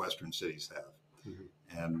many Midwestern cities have. Mm-hmm.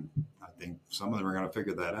 And I think some of them are going to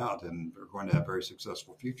figure that out and are going to have very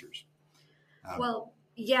successful futures.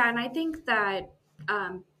 And I think that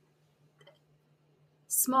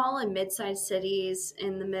small and mid-sized cities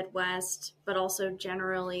in the Midwest, but also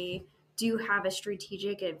generally do have a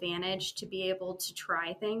strategic advantage to be able to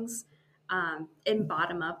try things in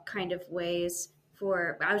bottom-up kind of ways.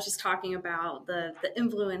 I was just talking about the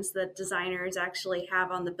influence that designers actually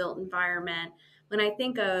have on the built environment. When I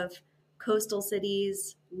think of coastal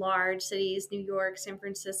cities, large cities, New York, San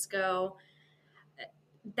Francisco,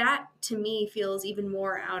 that to me feels even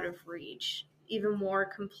more out of reach, even more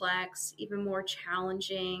complex, even more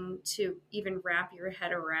challenging to even wrap your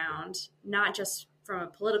head around, not just from a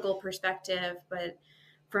political perspective, but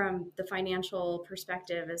from the financial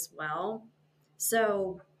perspective as well.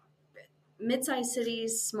 So mid-sized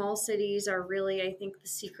cities, small cities are really, I think, the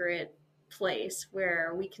secret place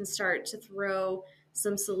where we can start to throw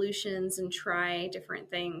some solutions and try different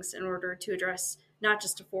things in order to address not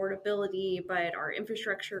just affordability, but our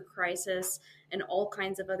infrastructure crisis and all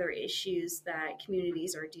kinds of other issues that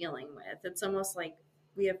communities are dealing with. It's almost like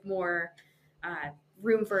we have more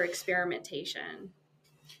room for experimentation.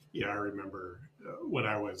 Yeah, I remember when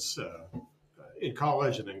I was in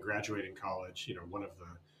college and then graduating college,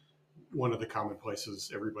 one of the common places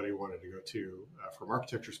everybody wanted to go to from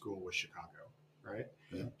architecture school was Chicago, right?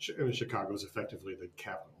 Yeah. And Chicago is effectively the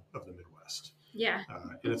capital of the Midwest. Yeah.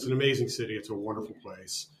 And it's an amazing city. It's a wonderful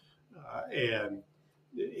place. And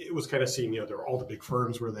it was kind of seen, there were all the big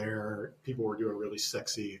firms were there. People were doing really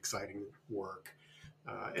sexy, exciting work.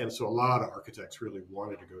 And so a lot of architects really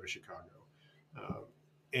wanted to go to Chicago.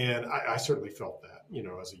 And I certainly felt that,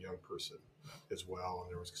 as a young person as well.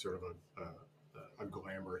 And there was sort of a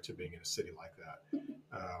glamour to being in a city like that.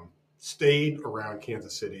 Stayed around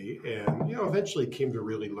Kansas City and, eventually came to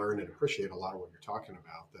really learn and appreciate a lot of what you're talking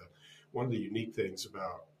about. One of the unique things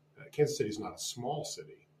about Kansas City is not a small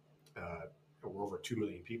city. We're over 2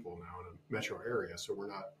 million people now in a metro area, so we're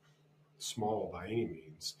not small by any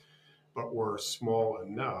means, but we're small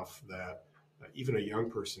enough that even a young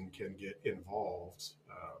person can get involved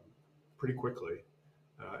pretty quickly.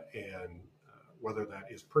 And whether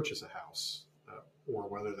that is purchase a house or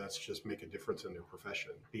whether that's just make a difference in their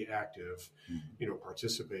profession, be active,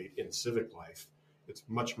 participate in civic life, it's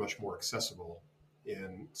much, much more accessible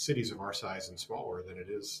in cities of our size and smaller than it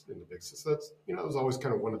is in the big cities. So that's, that was always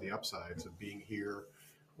kind of one of the upsides of being here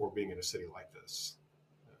or being in a city like this.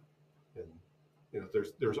 And,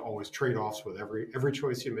 there's always trade-offs with every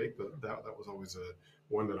choice you make, but that was always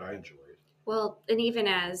one that I enjoyed. Well, and even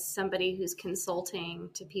as somebody who's consulting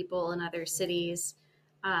to people in other cities,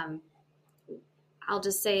 I'll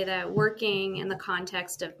just say that working in the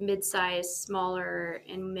context of mid-sized, smaller,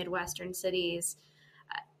 and Midwestern cities,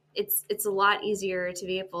 it's a lot easier to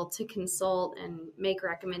be able to consult and make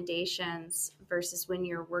recommendations versus when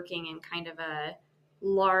you're working in kind of a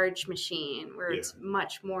large machine where it's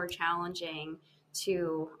much more challenging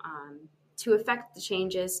to affect the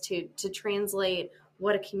changes, to translate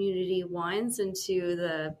what a community wants into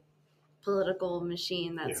the political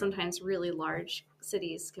machine that sometimes really large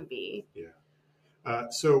cities can be.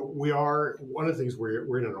 So one of the things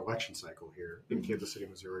we're in an election cycle here in Kansas City,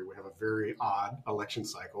 Missouri. We have a very odd election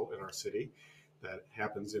cycle in our city that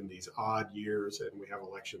happens in these odd years, and we have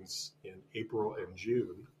elections in April and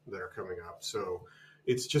June that are coming up. So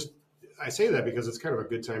it's just, I say that because it's kind of a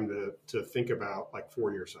good time to think about like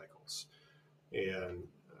 4-year cycles, and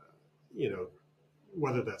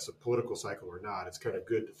whether that's a political cycle or not, it's kind of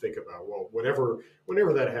good to think about, well,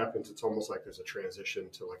 whenever that happens, it's almost like there's a transition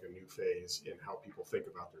to like a new phase in how people think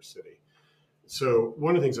about their city. So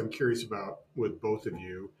one of the things I'm curious about with both of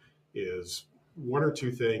you is one or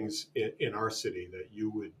two things in our city that you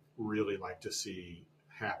would really like to see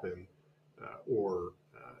happen or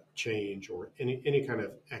change, or any kind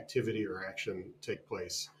of activity or action take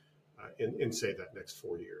place in say that next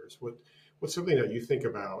 4 years. What's something that you think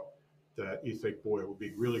about that you think, boy, it would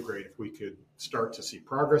be really great if we could start to see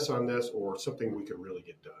progress on this, or something we could really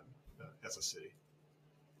get done as a city?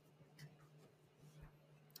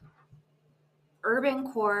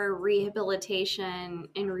 Urban core rehabilitation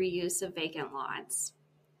and reuse of vacant lots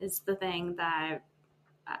is the thing that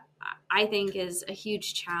I think is a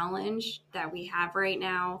huge challenge that we have right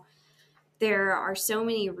now. There are so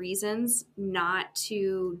many reasons not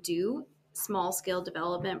to do small scale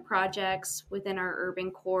development projects within our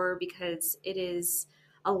urban core, because it is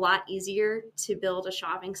a lot easier to build a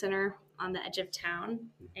shopping center on the edge of town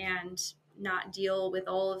and not deal with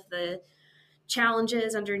all of the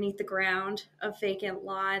challenges underneath the ground of vacant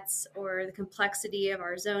lots, or the complexity of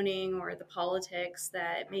our zoning, or the politics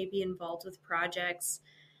that may be involved with projects.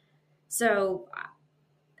 So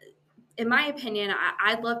in my opinion,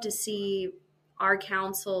 I'd love to see our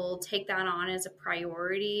council take that on as a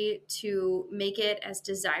priority to make it as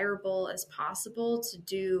desirable as possible to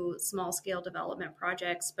do small scale development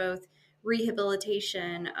projects, both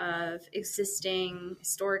rehabilitation of existing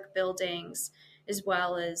historic buildings as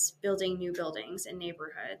well as building new buildings in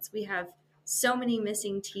neighborhoods. We have so many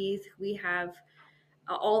missing teeth. We have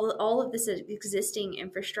all of this existing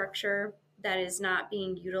infrastructure that is not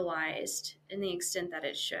being utilized in the extent that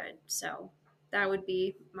it should. So that would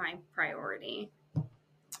be my priority.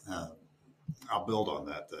 I'll build on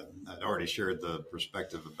that then. I'd already shared the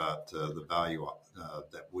perspective about the value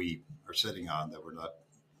that we are sitting on that we're not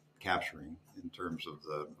capturing in terms of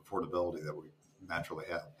the affordability that we naturally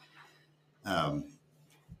have.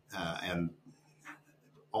 And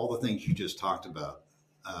all the things you just talked about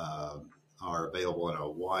are available in a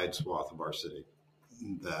wide swath of our city.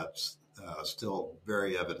 That's still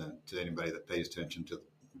very evident to anybody that pays attention to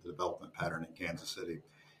the development pattern in Kansas City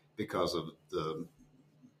because of the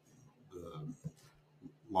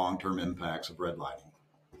long-term impacts of redlining.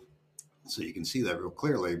 So you can see that real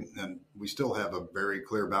clearly, and we still have a very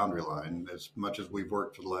clear boundary line. As much as we've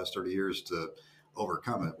worked for the last 30 years to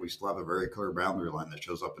overcome it, we still have a very clear boundary line that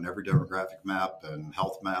shows up in every demographic map and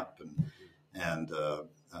health map and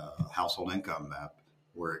household income map,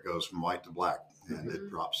 where it goes from white to black and it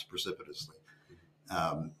drops precipitously.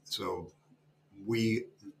 So we,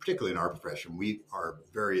 particularly in our profession, we are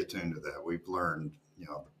very attuned to that. We've learned,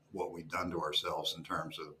 what we've done to ourselves in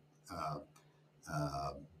terms of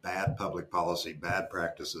bad public policy, bad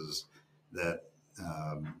practices that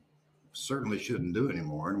certainly shouldn't do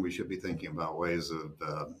anymore. And we should be thinking about ways of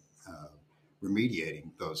remediating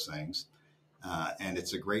those things. And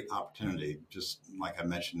it's a great opportunity, just like I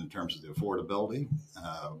mentioned in terms of the affordability.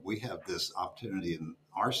 We have this opportunity in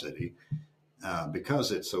our city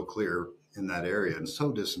because it's so clear in that area and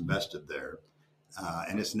so disinvested there.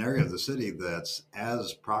 And it's an area of the city that's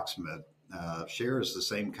as proximate, shares the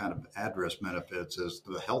same kind of address benefits as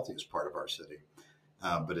the healthiest part of our city.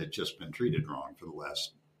 But it's just been treated wrong for the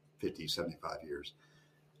last 50, 75 years.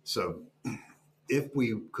 So if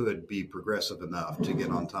we could be progressive enough to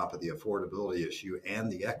get on top of the affordability issue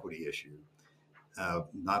and the equity issue,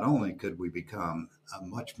 not only could we become a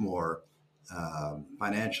much more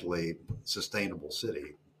financially sustainable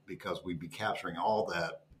city, because we'd be capturing all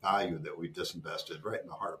that value that we disinvested right in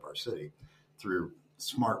the heart of our city through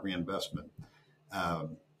smart reinvestment.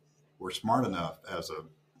 We're smart enough as a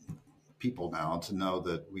people now to know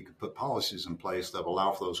that we could put policies in place that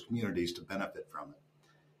allow for those communities to benefit from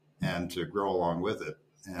it and to grow along with it,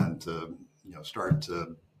 and to start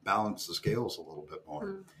to balance the scales a little bit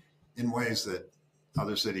more in ways that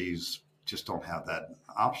other cities just don't have that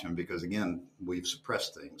option because, again, we've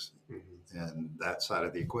suppressed things in that side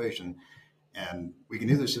of the equation. And we can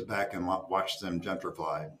either sit back and watch them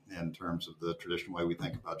gentrify in terms of the traditional way we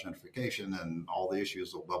think about gentrification and all the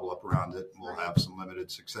issues that will bubble up around it. We'll have some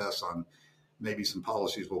limited success on maybe some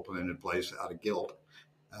policies we'll put into place out of guilt,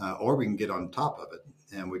 or we can get on top of it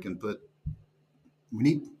and we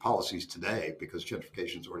need policies today because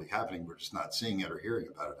gentrification is already happening. We're just not seeing it or hearing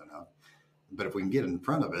about it enough. But if we can get in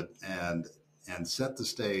front of it and set the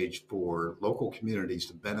stage for local communities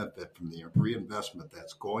to benefit from the reinvestment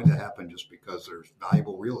that's going to happen just because there's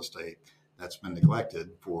valuable real estate that's been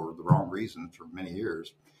neglected for the wrong reasons for many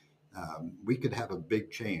years, we could have a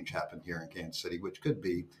big change happen here in Kansas City, which could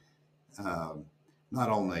be not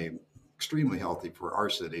only extremely healthy for our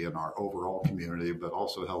city and our overall community, but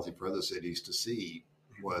also healthy for other cities to see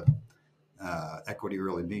what equity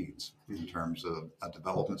really means in terms of a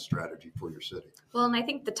development strategy for your city. Well, and I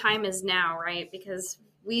think the time is now, right? Because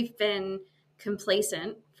we've been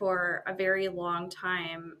complacent for a very long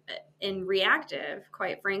time and reactive,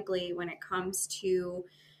 quite frankly, when it comes to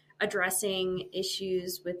addressing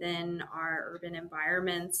issues within our urban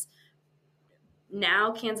environments.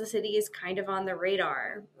 Now Kansas City is kind of on the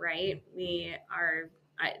radar, right? We are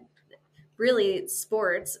really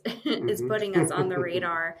sports is putting us on the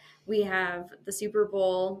radar. We have the Super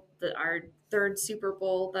Bowl, our third Super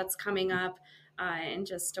Bowl that's coming up in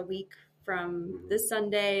just a week from this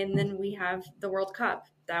Sunday. And then we have the World Cup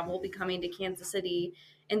that will be coming to Kansas City,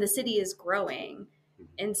 and the city is growing.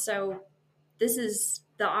 And so this is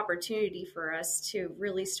the opportunity for us to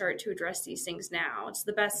really start to address these things now. It's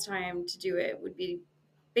the best time to do it would be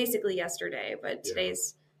basically yesterday, but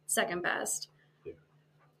today's second best.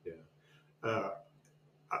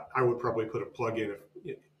 I would probably put a plug in.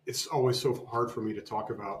 It's always so hard for me to talk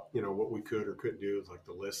about, what we could or couldn't do. Like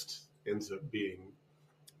the list ends up being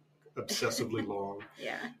obsessively long.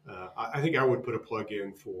 I think I would put a plug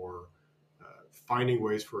in for finding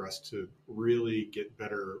ways for us to really get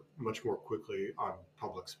better much more quickly on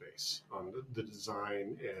public space, on the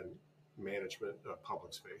design and management of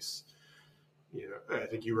public space. I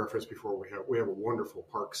think you referenced before, we have a wonderful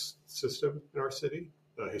parks system in our city.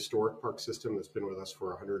 A historic park system that's been with us for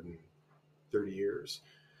 130 years.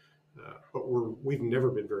 But we've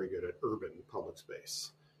never been very good at urban public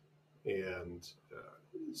space. And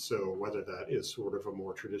so whether that is sort of a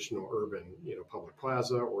more traditional urban, public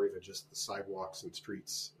plaza, or even just the sidewalks and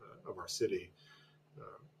streets of our city,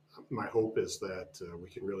 my hope is that we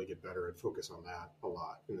can really get better and focus on that a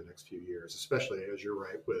lot in the next few years, especially, as you're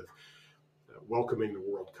right, with welcoming the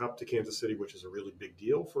World Cup to Kansas City, which is a really big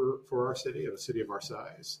deal for our city and a city of our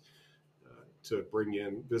size, to bring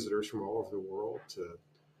in visitors from all over the world, to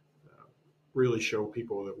really show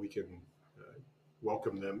people that we can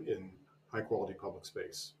welcome them in high quality public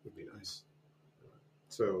space would be nice.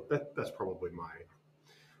 So that's probably my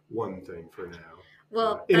one thing for now.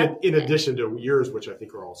 Well, in addition to yours, which I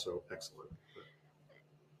think are also excellent.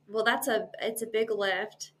 Well, it's a big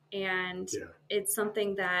lift. And it's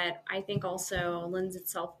something that I think also lends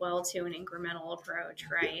itself well to an incremental approach,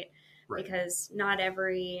 right? Right. Because not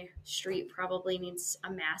every street probably needs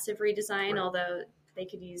a massive redesign, although they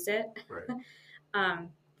could use it. Right.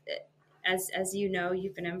 As you know,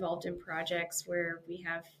 you've been involved in projects where we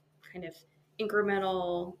have kind of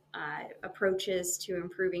incremental approaches to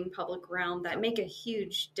improving public realm that make a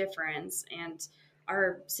huge difference. And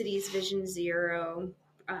our city's Vision Zero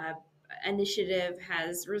initiative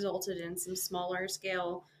has resulted in some smaller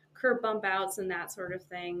scale curb bump outs and that sort of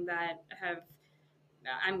thing that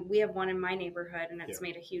we have one in my neighborhood, and it's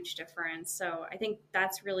made a huge difference. So I think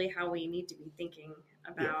that's really how we need to be thinking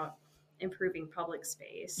about improving public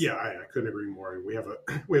space. Yeah, I couldn't agree more. We have a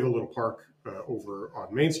little park over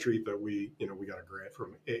on Main Street that we got a grant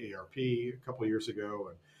from AARP a couple of years ago,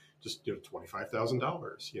 and just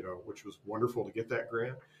 $25,000, which was wonderful to get that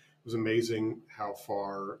grant. It was amazing how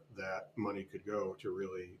far that money could go to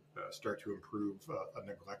really start to improve a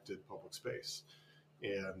neglected public space.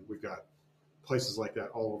 And we've got places like that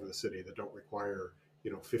all over the city that don't require,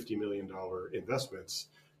 $50 million investments,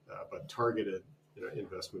 but targeted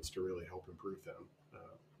investments to really help improve them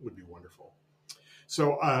would be wonderful.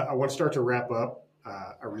 So I want to start to wrap up.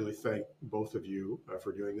 I really thank both of you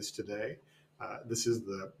for doing this today. This is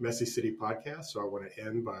the Messy City podcast, so I want to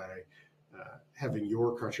end by having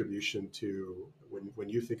your contribution to when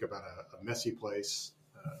you think about a messy place,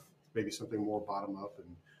 maybe something more bottom up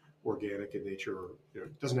and organic in nature, or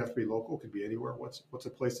it doesn't have to be local, it could be anywhere. What's a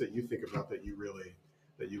place that you think about that you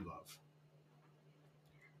love?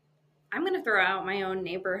 I'm going to throw out my own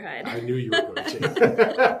neighborhood. I knew you were going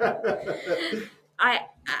to.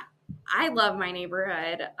 I love my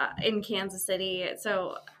neighborhood in Kansas City.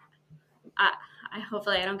 So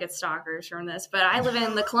hopefully I don't get stalkers from this, but I live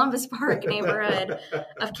in the Columbus Park neighborhood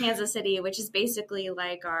of Kansas City, which is basically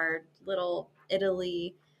like our little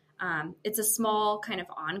Italy. It's a small kind of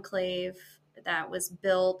enclave that was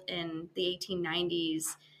built in the 1890s.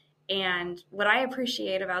 And what I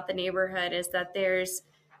appreciate about the neighborhood is that there's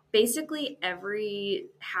basically every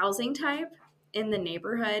housing type in the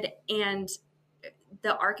neighborhood, and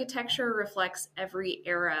the architecture reflects every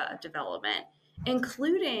era of development,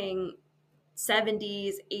 including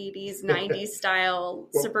 70s, 80s, 90s style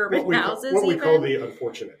suburban houses. What we call the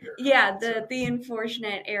unfortunate era. Yeah, the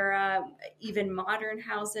unfortunate era, even modern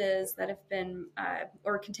houses that have been,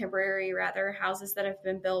 or contemporary rather, houses that have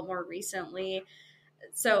been built more recently.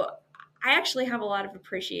 So I actually have a lot of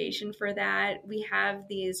appreciation for that. We have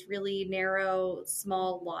these really narrow,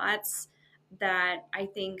 small lots that I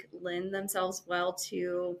think lend themselves well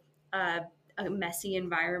to a messy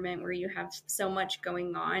environment where you have so much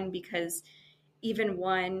going on, because even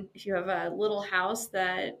if you have a little house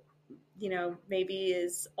that, maybe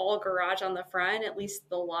is all garage on the front, at least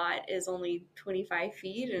the lot is only 25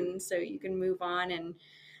 feet. And so you can move on. And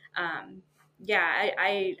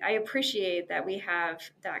I appreciate that we have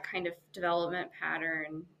that kind of development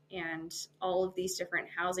pattern and all of these different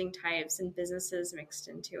housing types and businesses mixed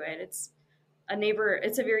into it. It's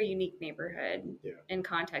a very unique neighborhood in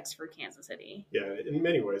context for Kansas City. Yeah, in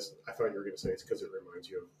many ways, I thought you were going to say it's because it reminds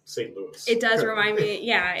you of St. Louis. It does remind me.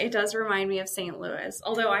 Yeah, it does remind me of St. Louis.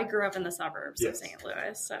 Although I grew up in the suburbs of St.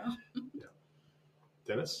 Louis, so. Yeah.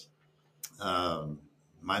 Dennis?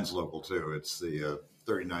 Mine's local too. It's the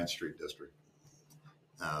 39th Street district,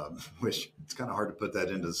 which it's kind of hard to put that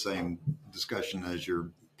into the same discussion as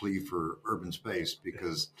your plea for urban space,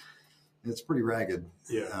 because it's pretty ragged.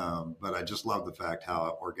 Yeah. But I just love the fact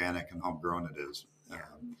how organic and homegrown it is.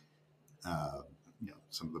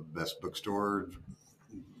 Some of the best bookstores,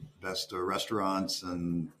 best restaurants,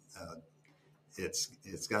 and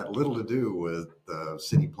it's got little to do with the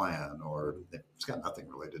city plan, or it's got nothing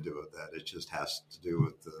really to do with that. It just has to do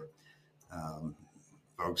with the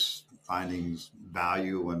folks finding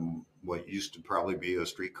value in what used to probably be a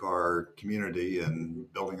streetcar community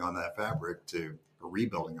and building on that fabric or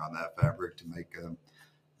rebuilding on that fabric to make a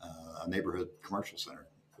neighborhood commercial center.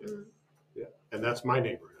 Yeah, and that's my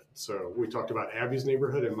neighborhood. So we talked about Abby's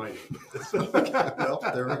neighborhood and my neighborhood. Well,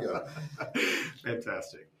 there we go.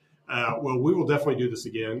 Fantastic. Well, we will definitely do this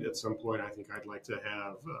again at some point. I think I'd like to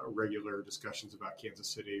have regular discussions about Kansas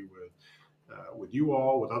City with you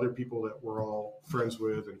all, with other people that we're all friends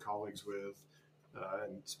with and colleagues with,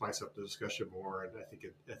 and spice up the discussion more. And I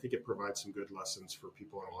think it provides some good lessons for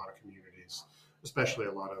people in a lot of communities, especially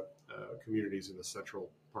a lot of communities in the central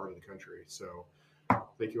part of the country. So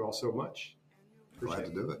thank you all so much. Glad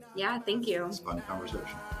to do it. Yeah, thank you. It's a fun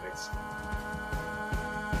conversation. Thanks.